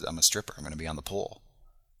 because I'm a stripper. I'm going to be on the pole.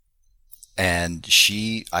 And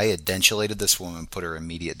I had dentulated this woman, put her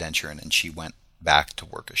immediate denture in, and she went back to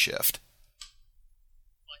work a shift.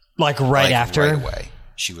 Like right after? Right away.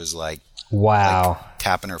 She was like, wow. Like,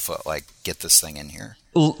 tapping her foot, like, get this thing in here.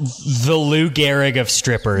 The Lou Gehrig of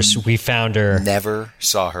strippers. We found her. Never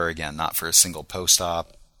saw her again. Not for a single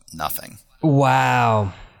post-op. Nothing.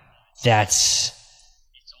 Wow.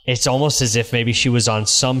 It's almost as if maybe she was on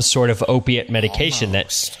some sort of opiate medication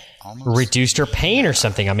that reduced her pain or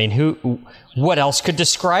something. I mean, what else could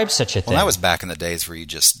describe such a thing? Well, that was back in the days where you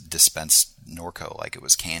just dispensed Norco like it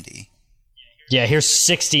was candy. Yeah, here's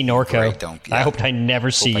 60 Norco. Great, I hope I never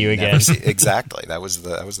see you again. Exactly. That was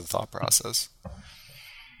the thought process.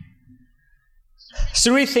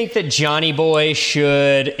 So do we think that Johnny Boy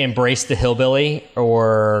should embrace the hillbilly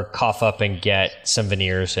or cough up and get some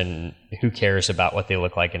veneers, and who cares about what they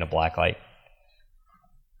look like in a black light?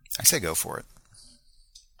 I say go for it.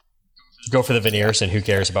 Go for the veneers, and who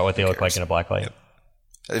cares about what they look like in a black light?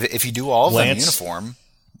 Yep. If you do all of them in uniform,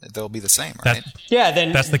 they'll be the same, right?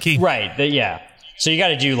 Then that's the key. Right. So you got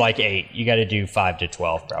to do like 8. You got to do 5 to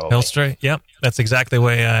 12 probably. Hill straight. Yep. That's exactly the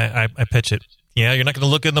way I pitch it. Yeah, you're not going to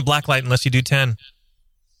look good in the black light unless you do 10.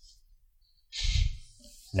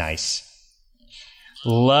 Nice.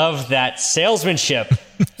 Love that salesmanship.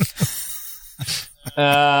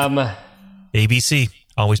 ABC,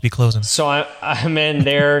 always be closing. So I'm in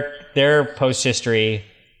their post history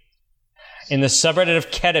in the subreddit of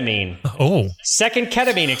ketamine. Oh. Second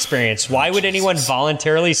ketamine experience. Why would anyone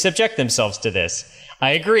voluntarily subject themselves to this?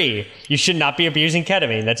 I agree. You should not be abusing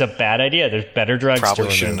ketamine. That's a bad idea. There's better drugs. Probably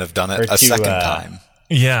shouldn't have done it a second time.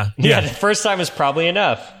 Yeah. The first time was probably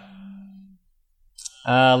enough.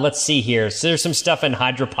 Let's see here. So there's some stuff in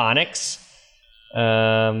hydroponics.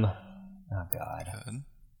 Oh God.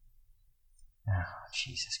 Oh,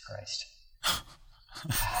 Jesus Christ.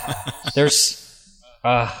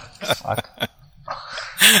 Fuck.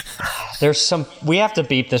 There's some. We have to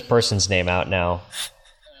beep this person's name out now.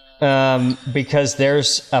 Because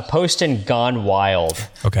there's a post in Gone Wild.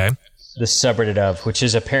 Okay. The subreddit of, which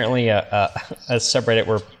is apparently a subreddit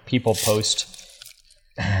where people post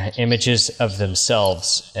images of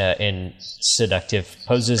themselves in seductive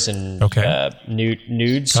poses and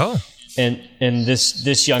nudes. Oh. And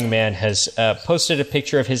this young man has posted a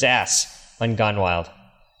picture of his ass on Gone Wild.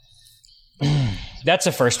 That's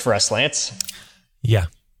a first for us, Lance. Yeah.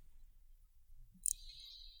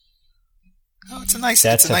 Oh, it's a nice.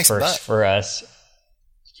 That's it's a nice first butt for us.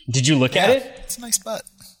 Did you look at it? It's a nice butt.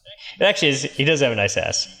 It actually is. He does have a nice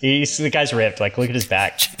ass. The guy's ripped. Like, look at his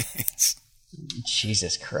back. Jeez.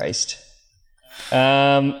 Jesus Christ.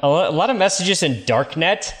 A lot of messages in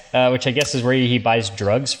Darknet, which I guess is where he buys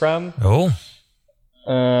drugs from. Oh.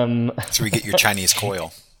 So we get your Chinese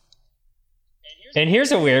coil. And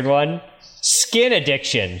here's a weird one. Skin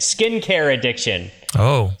addiction. Skincare addiction.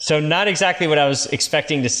 Oh. So not exactly what I was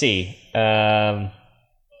expecting to see. But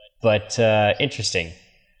interesting.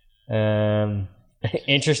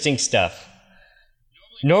 Interesting stuff.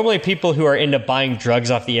 Normally people who are into buying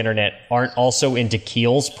drugs off the internet aren't also into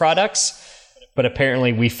Kiehl's products, but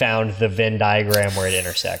apparently we found the Venn diagram where it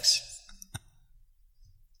intersects.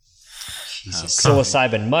 Jesus.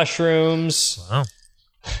 Psilocybin mushrooms. Wow.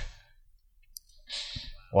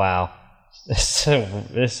 Wow. This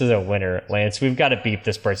is a winner, Lance. We've got to beep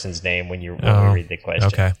this person's name when we read the question.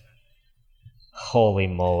 Okay. Holy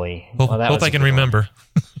moly. Hope I can remember.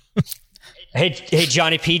 Hey,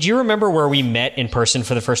 Johnny P, do you remember where we met in person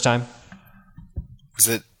for the first time? Was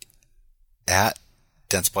it at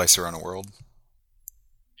Dent Splicer on a World?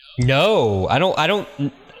 No, I don't.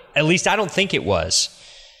 At least I don't think it was.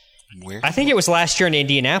 Where? I think it was last year in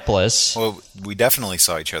Indianapolis. Well, we definitely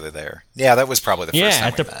saw each other there. Yeah, that was probably the first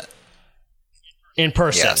time we met. In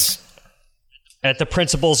person. Yes. At the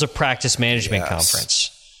Principles of Practice Management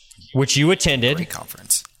Conference, which you attended. Great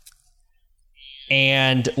conference.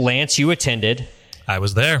 And Lance, you attended. I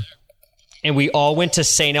was there. And we all went to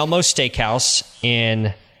St. Elmo's Steakhouse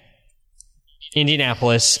in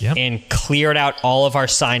Indianapolis and cleared out all of our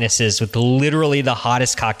sinuses with literally the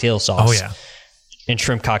hottest cocktail sauce. Oh, yeah. And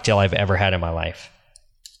shrimp cocktail I've ever had in my life.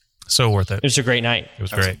 So worth it. It was a great night. It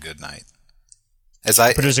was That great. was a good night.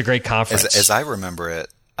 But it was a great conference. As I remember it,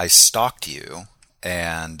 I stalked you,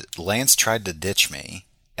 and Lance tried to ditch me,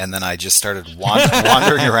 and then I just started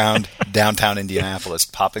wandering around downtown Indianapolis,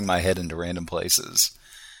 popping my head into random places.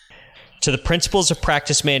 To the Principles of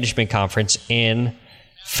Practice Management Conference in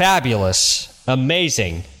fabulous,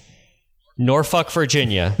 amazing Norfolk,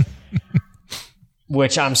 Virginia,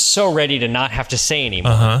 which I'm so ready to not have to say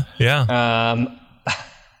anymore. Yeah.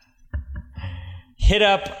 Hit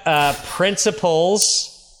up Principles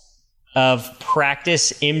of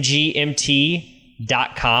Practice MGMT.com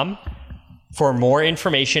for more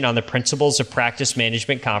information on the Principles of Practice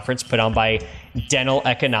Management Conference put on by Dental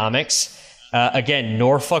Economics. Again,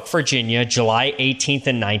 Norfolk, Virginia, July 18th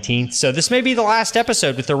and 19th. So this may be the last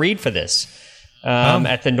episode with the read for this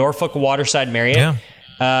at the Norfolk Waterside Marriott.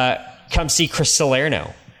 Yeah. Come see Chris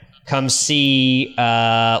Salerno. Come see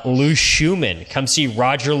Lou Schumann. Come see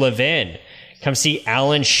Roger Levin. Come see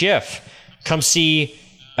Alan Schiff. Come see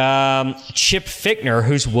Chip Fickner,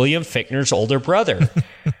 who's William Fickner's older brother.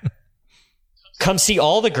 Come see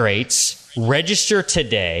all the greats. Register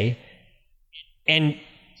today and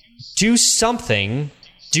do something.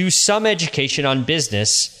 Do some education on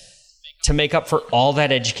business to make up for all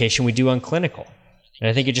that education we do on clinical. And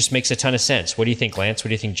I think it just makes a ton of sense. What do you think, Lance? What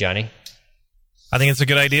do you think, Johnny? I think it's a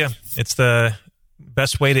good idea. It's the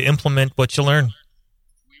best way to implement what you learn.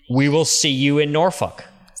 We will see you in Norfolk.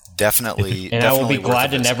 Definitely. And I will be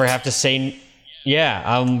glad to never have to say,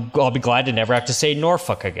 I'll be glad to never have to say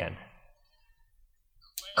Norfolk again.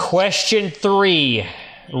 Question 3.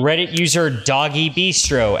 Reddit user Doggy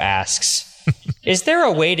Bistro asks, is there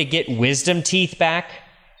a way to get wisdom teeth back?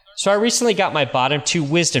 So I recently got my bottom 2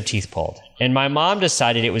 wisdom teeth pulled, and my mom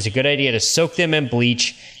decided it was a good idea to soak them in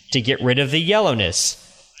bleach to get rid of the yellowness.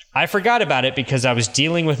 I forgot about it because I was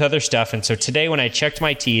dealing with other stuff, and so today when I checked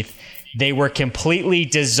my teeth, they were completely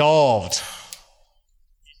dissolved.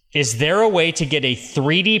 Is there a way to get a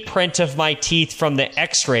 3D print of my teeth from the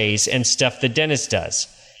x-rays and stuff the dentist does?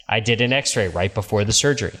 I did an x-ray right before the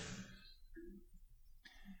surgery.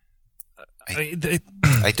 I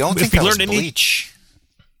don't think that was bleach.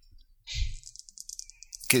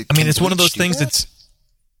 It's one of those things that's...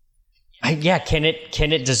 Can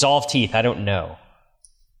it dissolve teeth? I don't know.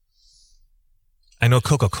 I know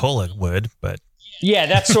Coca-Cola would, but... Yeah,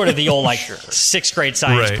 that's sort of the old, 6th grade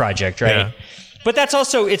science project, right? Yeah. But that's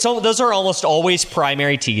also, those are almost always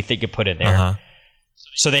primary teeth that get put in there. Uh-huh.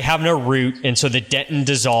 So they have no root, and so the dentin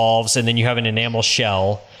dissolves, and then you have an enamel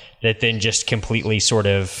shell that then just completely sort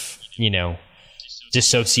of,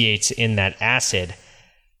 dissociates in that acid.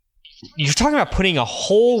 You're talking about putting a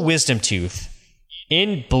whole wisdom tooth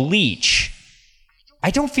in bleach. I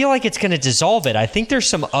don't feel like it's going to dissolve it. I think there's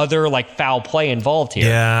some other like foul play involved here.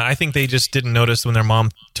 Yeah, I think they just didn't notice when their mom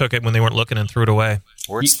took it when they weren't looking and threw it away.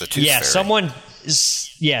 Or it's the tooth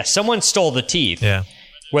fairy. Someone stole the teeth. Yeah.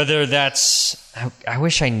 Whether that's, I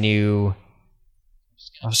wish I knew.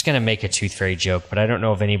 I was going to make a tooth fairy joke, but I don't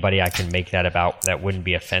know of anybody I can make that about that wouldn't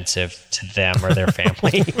be offensive to them or their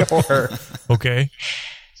family. Okay.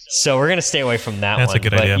 So we're going to stay away from that That's one. a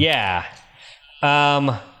good idea. Yeah.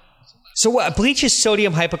 So what, bleach is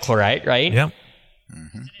sodium hypochlorite, right? Yep.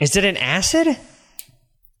 Mm-hmm. Is it an acid?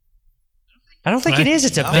 I don't think it is.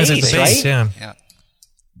 It's a base, It's a right? base, yeah.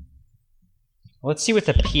 Let's see what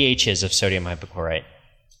the pH is of sodium hypochlorite.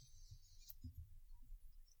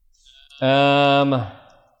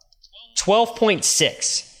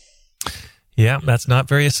 12.6. Yeah, that's not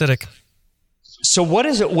very acidic. So what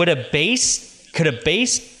is it? Could a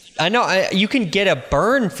base, I know you can get a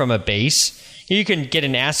burn from a base. You can get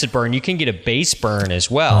an acid burn. You can get a base burn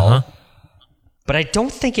as well. Uh-huh. But I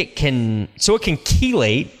don't think it can, so it can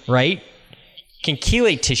chelate, right? It can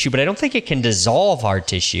chelate tissue, but I don't think it can dissolve hard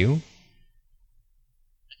tissue.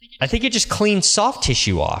 I think it just cleans soft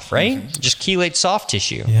tissue off, right? Mm-hmm. Just chelates soft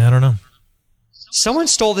tissue. Yeah, I don't know. Someone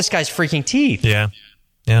stole this guy's freaking teeth. Yeah.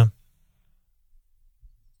 Yeah.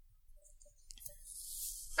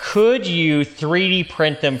 Could you 3D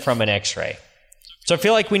print them from an X-ray? So I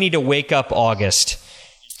feel like we need to wake up August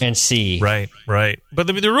and see. Right. But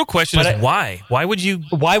the real question is why? Why would you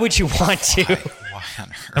want to? Why on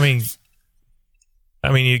earth?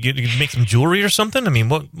 I mean, you make some jewelry or something? I mean,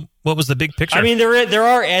 what was the big picture? I mean, there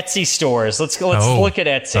are Etsy stores. Let's look at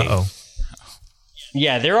Etsy. Uh-oh.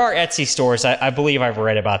 Yeah, there are Etsy stores. I believe I've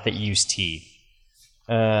read about that use teeth.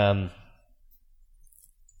 So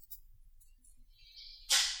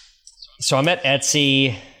I'm at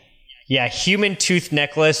Etsy. Yeah, human tooth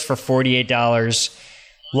necklace for $48.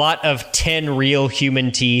 Lot of 10 real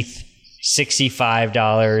human teeth,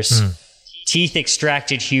 $65. Teeth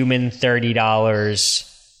extracted human,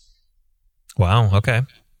 $30. Wow, okay.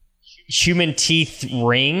 Human teeth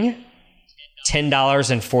ring,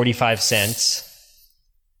 $10.45.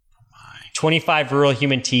 25 real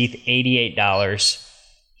human teeth, $88.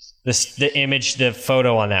 The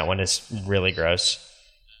photo on that one is really gross.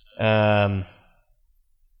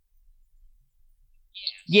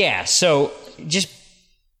 Yeah, so just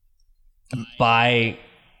buy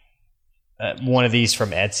one of these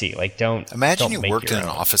from Etsy. Like, Imagine you make worked in your an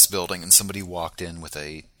own. office building and somebody walked in with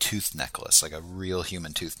a tooth necklace, like a real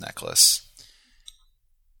human tooth necklace.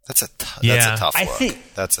 That's a tough look.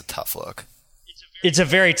 That's a tough look. It's a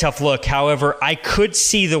very tough look. However, I could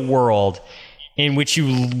see the world in which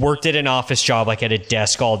you worked at an office job, like at a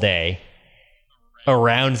desk all day,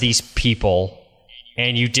 around these people,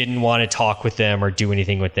 and you didn't want to talk with them or do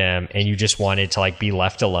anything with them, and you just wanted to like be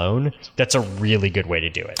left alone. That's a really good way to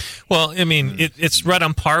do it. Well, I mean, it's right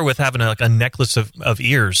on par with having a necklace of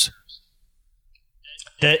ears.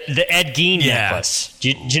 The Ed Gein necklace.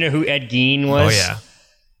 Do you know who Ed Gein was? Oh, yeah.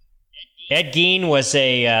 Ed Gein was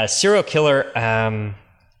a serial killer, I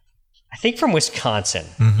think from Wisconsin.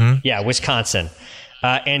 Mm-hmm. Yeah, Wisconsin.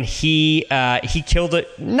 And he killed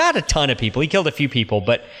not a ton of people. He killed a few people,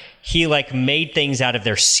 but he like made things out of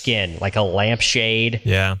their skin, like a lampshade,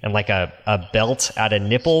 and like a belt out of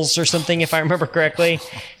nipples or something, if I remember correctly.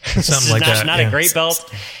 Something like that. Not a great belt.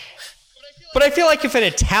 But I feel like if an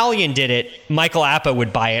Italian did it, Michael Appa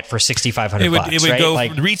would buy it for $6,500. It would right? go.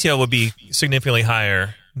 Like, retail would be significantly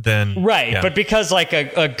higher than but because like a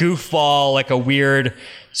goofball, like a weird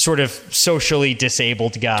sort of socially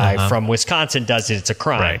disabled guy from Wisconsin does it, it's a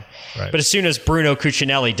crime. Right. But as soon as Bruno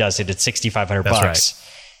Cuccinelli does it, it's $6,500. That's right.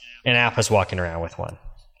 And Appa's walking around with one.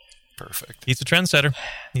 Perfect. He's a trendsetter.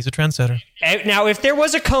 Now, if there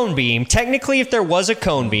was a cone beam,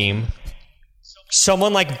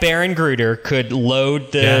 someone like Baron Gruder could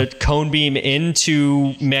load the cone beam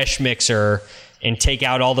into Mesh Mixer and take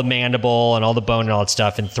out all the mandible and all the bone and all that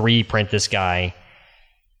stuff and 3D print this guy.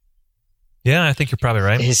 Yeah, I think you're probably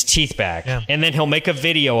right. His teeth back. Yeah. And then he'll make a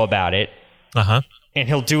video about it. Uh-huh. And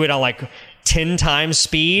he'll do it on like 10 times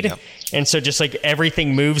speed. Yep. And so just like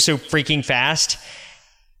everything moves so freaking fast.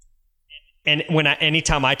 And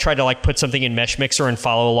anytime I try to like put something in Mesh Mixer and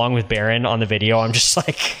follow along with Baron on the video, I'm just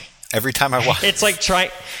like... Every time I watch, it's like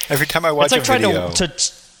every time I watch it's like a video,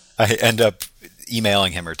 to I end up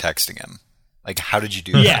emailing him or texting him. Like, how did you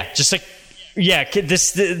do that? Yeah, just like Yeah,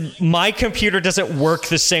 my computer doesn't work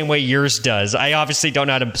the same way yours does. I obviously don't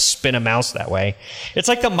know how to spin a mouse that way. It's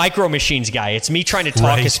like the Micro Machines guy. It's me trying to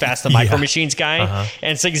talk as fast as the Micro Machines guy,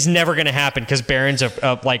 and it's like it's never going to happen because Baron's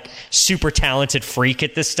a like super talented freak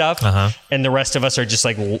at this stuff, and the rest of us are just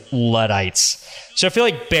like Luddites. So I feel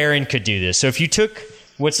like Baron could do this. So if you took,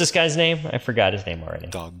 what's this guy's name? I forgot his name already.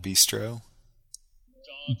 Dog Bistro.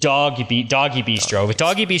 Doggy Bistro. If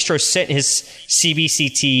Doggy Bistro sent his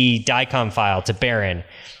CBCT DICOM file to Baron,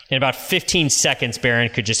 in about 15 seconds, Baron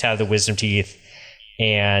could just have the wisdom teeth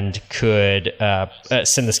and could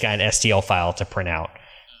send this guy an STL file to print out.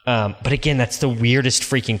 But again, that's the weirdest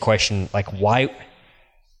freaking question. Like, why the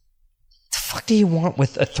fuck do you want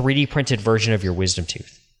with a 3D printed version of your wisdom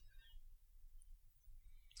tooth?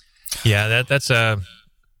 Yeah, that's a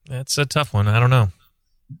tough one. I don't know.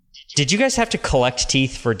 Did you guys have to collect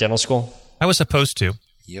teeth for dental school? I was supposed to.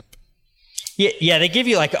 Yep. Yeah, they give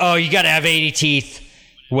you like, oh, you got to have 80 teeth,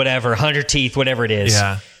 whatever, 100 teeth, whatever it is.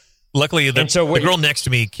 Yeah. Luckily, the girl next to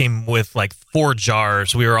me came with like 4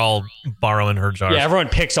 jars. We were all borrowing her jars. Yeah, everyone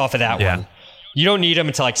picks off of that one. You don't need them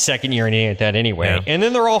until like second year and anything like that anyway. Yeah. And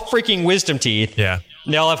then they're all freaking wisdom teeth. Yeah.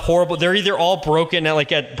 And they all have horrible, they're either all broken,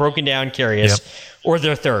 like broken down caries, or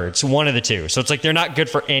they're thirds, one of the two. So it's like they're not good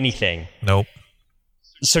for anything. Nope.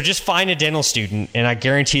 So just find a dental student, and I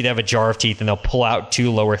guarantee they have a jar of teeth, and they'll pull out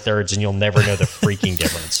 2 lower thirds, and you'll never know the freaking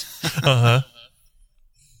difference.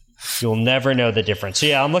 You'll never know the difference. So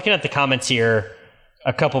yeah, I'm looking at the comments here.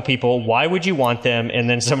 A couple people, why would you want them? And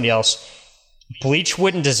then somebody else, bleach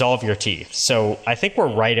wouldn't dissolve your teeth. So I think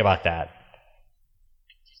we're right about that.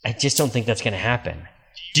 I just don't think that's going to happen.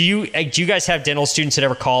 Do you guys have dental students that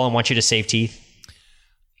ever call and want you to save teeth?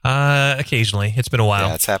 Occasionally. It's been a while.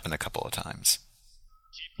 Yeah, it's happened a couple of times.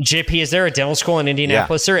 JP, is there a dental school in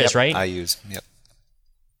Indianapolis? Yeah. There is, right? I use. Yep.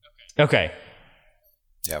 Okay.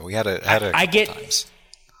 Yeah, we had a couple times.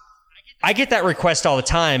 I get that request all the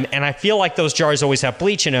time, and I feel like those jars always have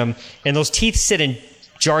bleach in them, and those teeth sit in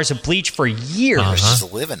jars of bleach for years.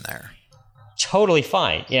 Just live in there. Totally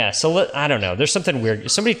fine. Yeah, so I don't know. There's something weird.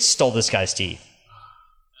 Somebody stole this guy's teeth.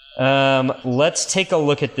 Let's take a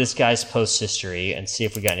look at this guy's post history and see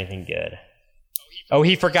if we got anything good. Oh,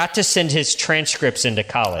 he forgot to send his transcripts into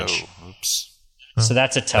college. Oh, oops. So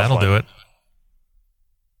that's a tough one. That'll do it.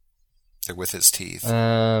 They're with his teeth.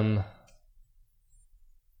 Oh,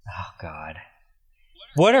 God.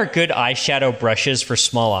 What are good eyeshadow brushes for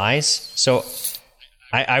small eyes? So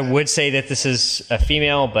I would say that this is a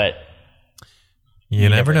female, but you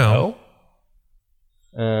never know.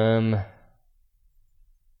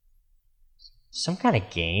 Some kind of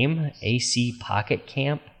game? AC Pocket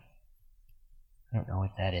Camp? I don't know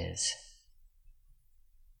what that is.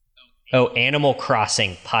 Oh, Animal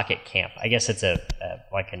Crossing Pocket Camp. I guess it's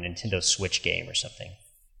like a Nintendo Switch game or something.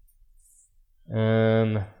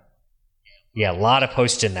 Yeah, a lot of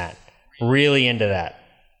posts in that. Really into that.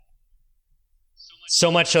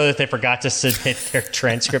 So much so that they forgot to submit their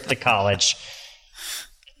transcript to college.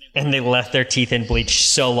 And they left their teeth in bleach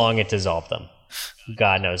so long it dissolved them.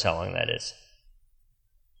 God knows how long that is.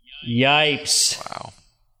 Yipes. Wow.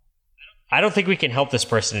 I don't think we can help this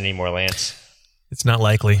person anymore, Lance. It's not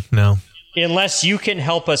likely, no. Unless you can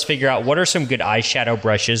help us figure out what are some good eyeshadow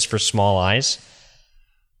brushes for small eyes.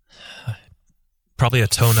 Probably a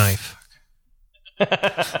toe knife. Good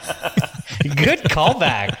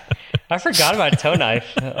callback. I forgot about a toe knife.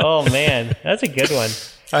 Oh, man. That's a good one.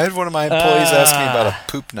 I had one of my employees ask me about a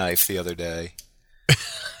poop knife the other day.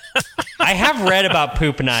 I have read about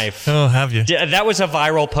poop knife. Oh, have you? That was a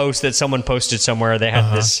viral post that someone posted somewhere. They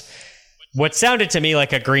had this, what sounded to me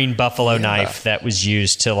like a green buffalo knife that was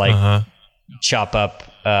used to chop up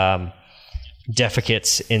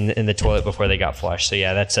defecates in the toilet before they got flushed. So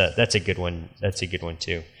yeah, that's a good one. That's a good one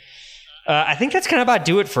too. I think that's kind of about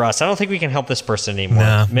do it for us. I don't think we can help this person anymore.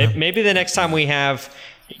 No. Maybe the next time we have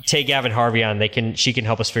take Gavin Harvey on, she can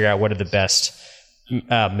help us figure out what are the best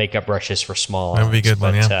makeup brushes for small. That would be a good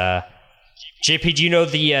one. Yeah. JP, do you know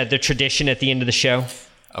the tradition at the end of the show?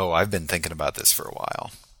 Oh, I've been thinking about this for a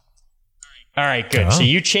while. All right, good. So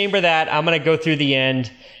you chamber that. I'm going to go through the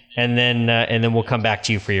end, and then we'll come back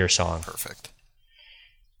to you for your song. Perfect.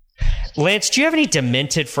 Lance, do you have any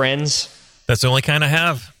demented friends? That's the only kind I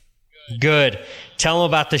have. Good. Tell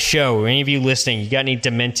them about the show. Any of you listening, you got any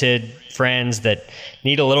demented friends that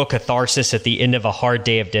need a little catharsis at the end of a hard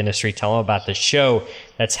day of dentistry? Tell them about the show.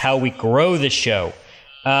 That's how we grow the show.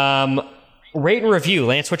 Rate and review.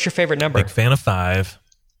 Lance, what's your favorite number? Big fan of 5.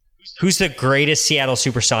 Who's the greatest Seattle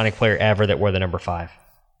Supersonic player ever that wore the number 5?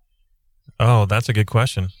 Oh, that's a good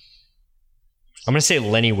question. I'm going to say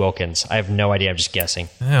Lenny Wilkens. I have no idea. I'm just guessing.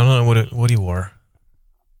 I don't know what he wore.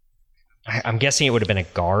 I'm guessing it would have been a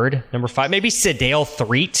guard, number 5. Maybe Sedale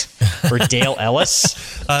Threatt or Dale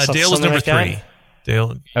Ellis. Dale was number 3.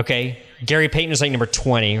 Dale. Okay. Gary Payton was like number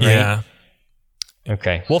 20, right? Yeah.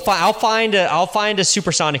 Okay. I'll find a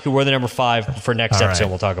Supersonic who wore the number 5 for next episode.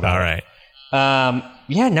 We'll talk about it. All right.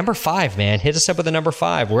 Yeah, number 5, man. Hit us up with the number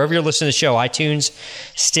 5 wherever you're listening to the show: iTunes,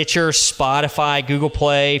 Stitcher, Spotify, Google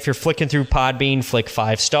Play. If you're flicking through Podbean, flick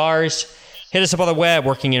 5 stars. Hit us up on the web,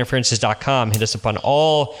 workinginterferences.com. Hit us up on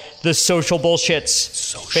all the social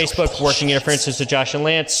bullshits. Facebook, Working Interferences with Josh and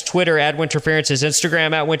Lance. Twitter, @Winterferences.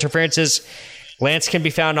 Instagram, @Winterferences. Lance can be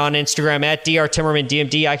found on Instagram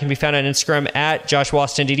 @DrTimmermanDMD. I can be found on Instagram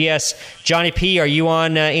 @JoshWastonDDS. Johnny P, are you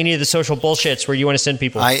on any of the social bullshits where you want to send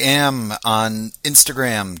people? I am on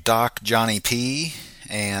Instagram, Doc Johnny P,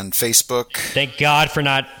 and Facebook. Thank God for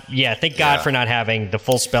not having the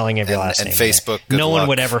full spelling of your last name. And Facebook, no one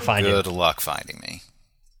would ever find you. Good luck finding me.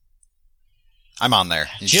 I'm on there.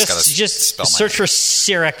 You just spell search my for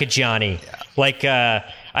Sirek Johnny. Yeah. Like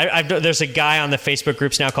there's a guy on the Facebook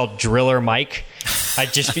groups now called Driller Mike.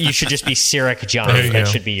 You should just be Sirek Johnny. That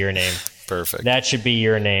should be your name. Perfect. That should be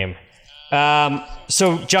your name.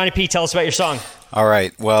 So Johnny P, tell us about your song. All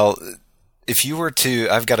right. Well,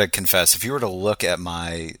 I've got to confess, if you were to look at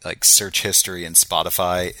my search history in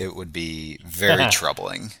Spotify, it would be very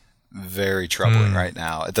troubling. Very troubling right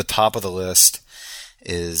now. At the top of the list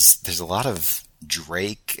there's a lot of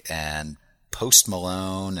Drake and Post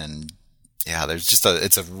Malone, and there's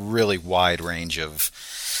it's a really wide range of,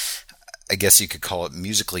 I guess you could call it,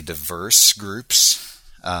 musically diverse groups,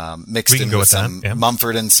 mixed in with some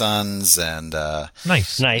Mumford and Sons and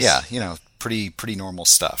nice. Yeah, pretty normal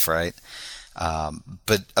stuff, right?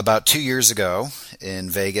 But about 2 years ago in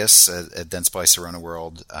Vegas at Dentsply Sirona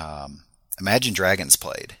World, Imagine Dragons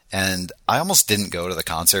played, and I almost didn't go to the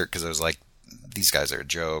concert because I was like, these guys are a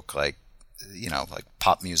joke, like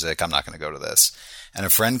pop music. I'm not going to go to this. And a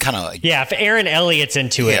friend kind of if Aaron Elliott's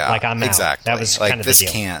into it, I'm out. Exactly. That was kind of the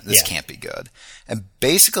deal. This can't be good. And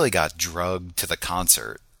basically got drugged to the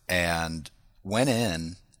concert and went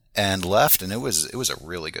in and left, and it was a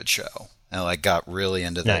really good show. And got really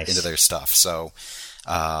into their stuff. So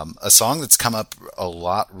a song that's come up a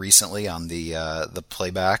lot recently on the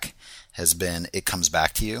playback has been "It Comes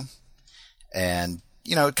Back to You," and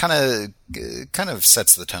it kind of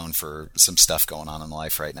sets the tone for some stuff going on in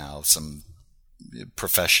life right now, some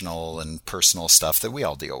professional and personal stuff that we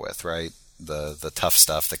all deal with, right? The tough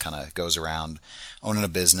stuff that kind of goes around owning a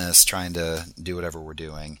business, trying to do whatever we're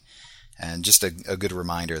doing, and just a good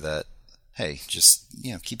reminder that, hey, just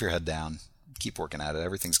keep your head down, keep working at it.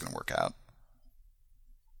 Everything's going to work out.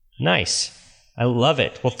 Nice. I love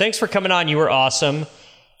it. Well, thanks for coming on. You were awesome.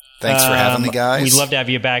 Thanks for having me, guys. We'd love to have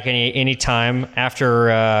you back any time after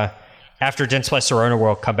Dentsply Sirona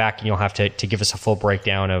World. Come back and you'll have to give us a full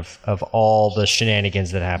breakdown of all the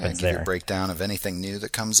shenanigans that happens there. A breakdown of anything new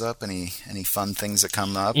that comes up, any fun things that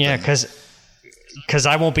come up. Yeah, because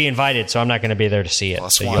I won't be invited, so I'm not going to be there to see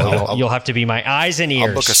it. So you'll have to be my eyes and ears.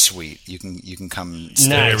 I'll book a suite. You can come. Nice.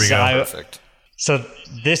 There we go. Perfect. So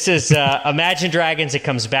this is Imagine Dragons. It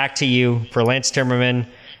Comes Back to You for Lance Timmerman.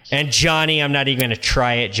 And Johnny, I'm not even going to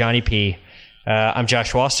try it, Johnny P. I'm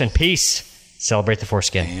Josh Waston. Peace. Celebrate the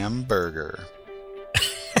foreskin. Hamburger.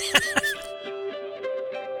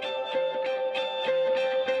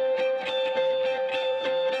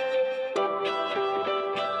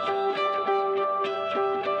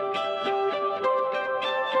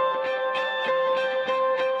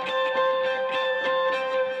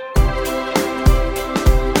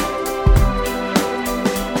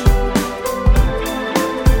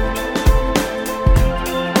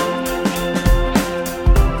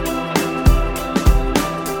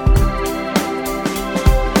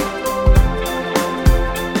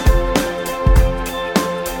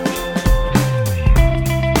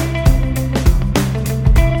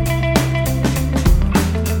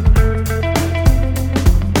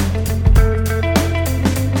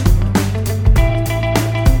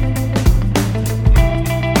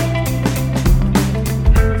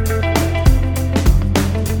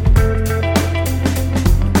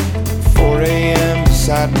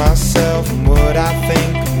 Myself and what I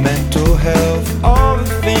think of mental health, all the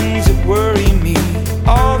things that worry me,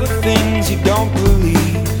 all the things you don't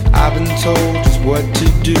believe. I've been told just what to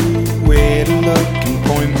do, where to look and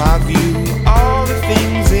point my view, all the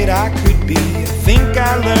things that I could be. I think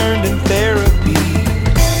I learned in therapy